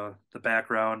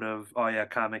background of, oh yeah,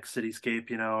 comic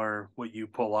cityscape, or what you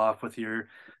pull off with your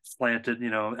slanted,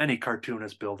 any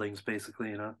cartoonist buildings,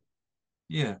 basically.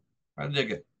 Yeah, I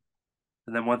dig it.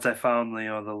 And then once I found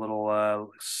the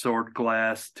little sword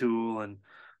glass tool and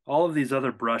all of these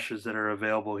other brushes that are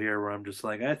available here, where I'm just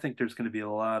like, I think there's going to be a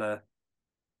lot of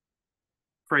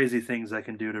crazy things I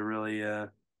can do to really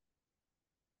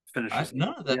finish this thing.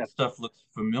 None of Yeah, that stuff looks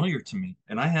familiar to me,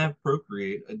 and I have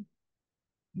Procreate. And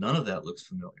none of that looks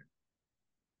familiar.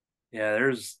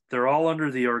 yeah. They're all under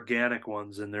the organic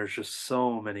ones, and there's just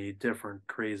so many different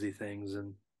crazy things.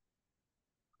 And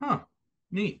Huh.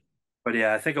 Neat. but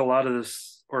yeah, I think a lot of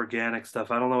this organic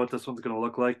stuff. I don't know what this one's going to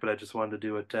look like, but I just wanted to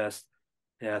do a test.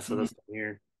 Yeah, so Mhm. this one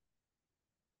here.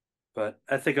 But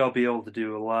I think I'll be able to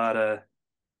do a lot of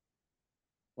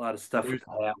stuff with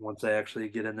There's the hat once I actually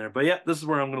get in there. But yeah, this is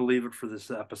where I'm going to leave it for this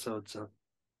episode. So,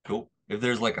 cool. If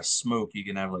there's like a smoke, you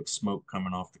can have like smoke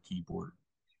coming off the keyboard.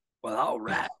 well, all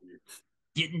right. Just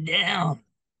getting down.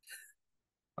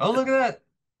 Oh, look at that.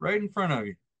 Right in front of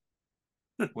you.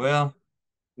 Well,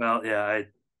 Well, yeah, I have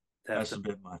that's to a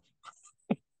bit much.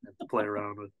 play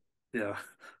around with. Yeah,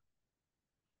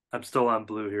 I'm still on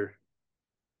blue here,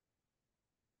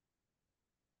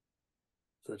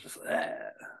 so just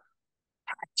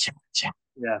Cha, cha.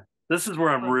 yeah. This is where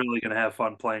All I'm right. really going to have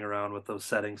fun playing around with those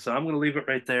settings. So I'm going to leave it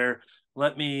right there.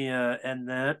 Let me end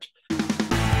that.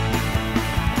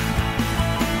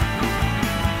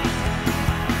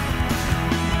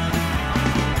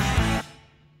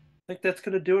 I think that's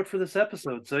going to do it for this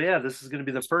episode. So yeah, this is going to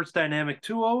be the first dynamic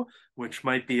 2.0, which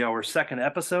might be our second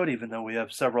episode, even though we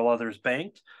have several others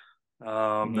banked.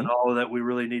 And Mhm. all that we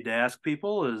really need to ask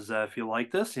people is if you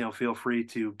like this, feel free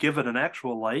to give it an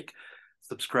actual like,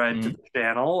 subscribe to Mhm. the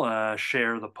channel,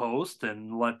 share the post,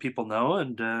 and let people know,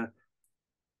 and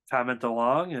comment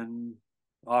along and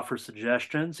offer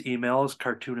suggestions. Email us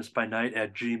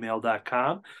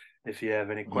cartoonistbynight@gmail.com if you have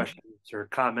any Mhm. questions or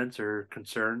comments or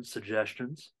concerns,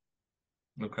 suggestions.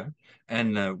 Okay.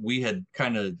 And we had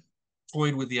kind of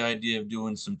toyed with the idea of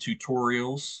doing some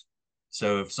tutorials.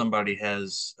 So if somebody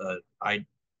has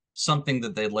something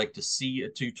that they'd like to see a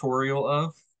tutorial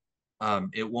of,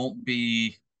 it won't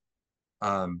be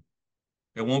um,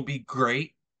 it won't be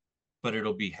great, but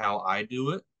it'll be how I do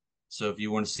it. So if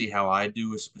you want to see how I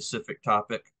do a specific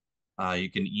topic, you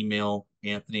can email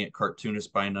Anthony at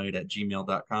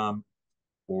cartoonistbynight@gmail.com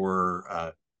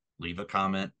or leave a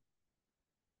comment.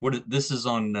 This is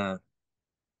on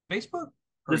Facebook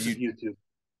or This is YouTube?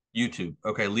 YouTube. YouTube.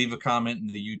 Okay, leave a comment in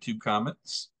the YouTube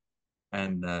comments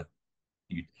and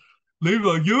you leave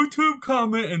a YouTube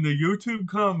comment in the YouTube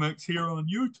comments here on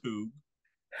YouTube.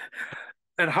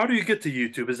 And how do you get to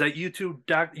YouTube? Is that YouTube?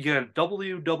 You got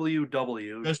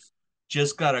www. Just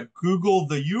just gotta Google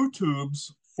the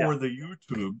YouTubes Yeah. for the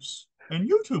YouTubes, and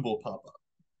YouTube will pop up.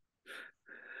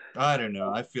 I don't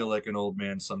know. I feel like an old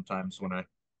man sometimes when I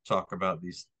talk about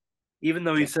these Even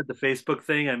though you things. said the Facebook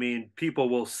thing, I mean, people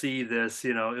will see this,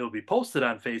 it'll be posted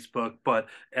on Facebook, but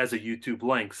as a YouTube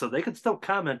link. So they can still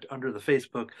comment under the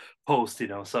Facebook post.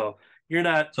 So you're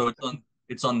not, So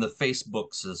it's on the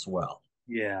Facebooks as well.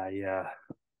 yeah, yeah.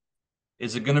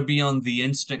 Is it going to be on the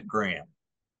Instagram?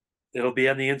 It'll be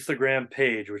on the Instagram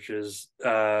page, which is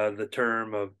the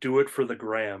term of do it for the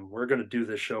gram. We're going to do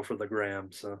this show for the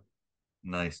gram. So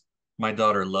Nice. My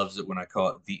daughter loves it when I call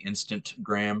it the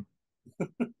Instantgram.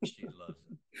 She loves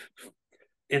it.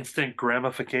 instant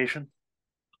gramification.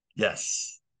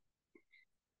 Yes.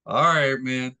 All right,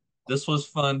 man. This was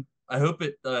fun. I hope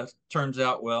it turns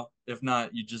out well. If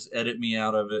not, you just edit me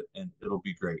out of it and it'll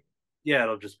be great. Yeah,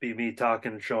 it'll just be me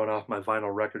talking and showing off my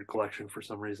vinyl record collection for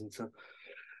some reason. So,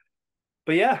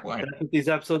 but yeah, Why that's not? what these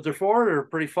episodes are for. They're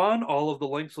pretty fun. All of the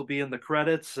links will be in the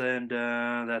credits, and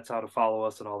that's how to follow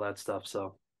us and all that stuff.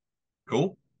 So,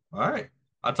 Cool. All right.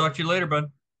 I'll talk to you later, bud.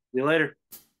 See you later.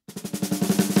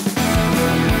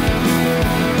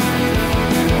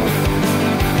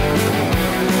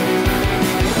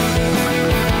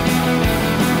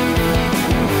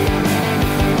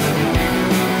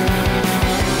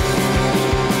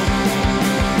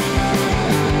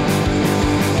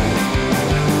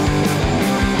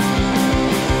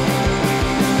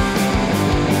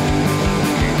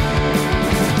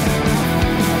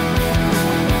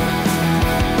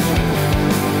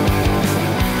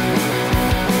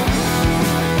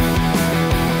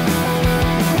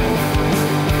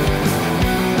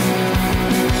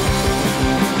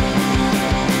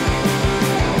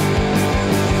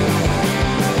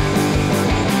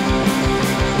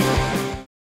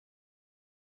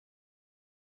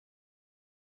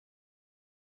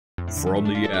 From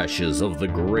the ashes of the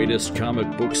greatest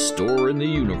comic book store in the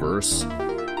universe,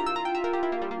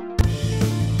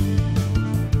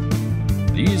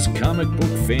 these comic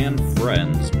book fan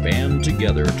friends band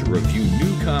together to review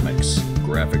new comics,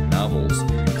 graphic novels,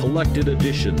 collected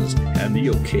editions, and the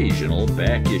occasional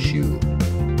back issue.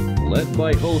 Led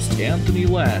by host Anthony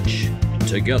Latch,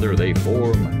 together they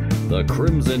form the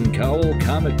Crimson Cowl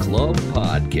Comic Club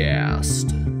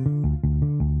Podcast.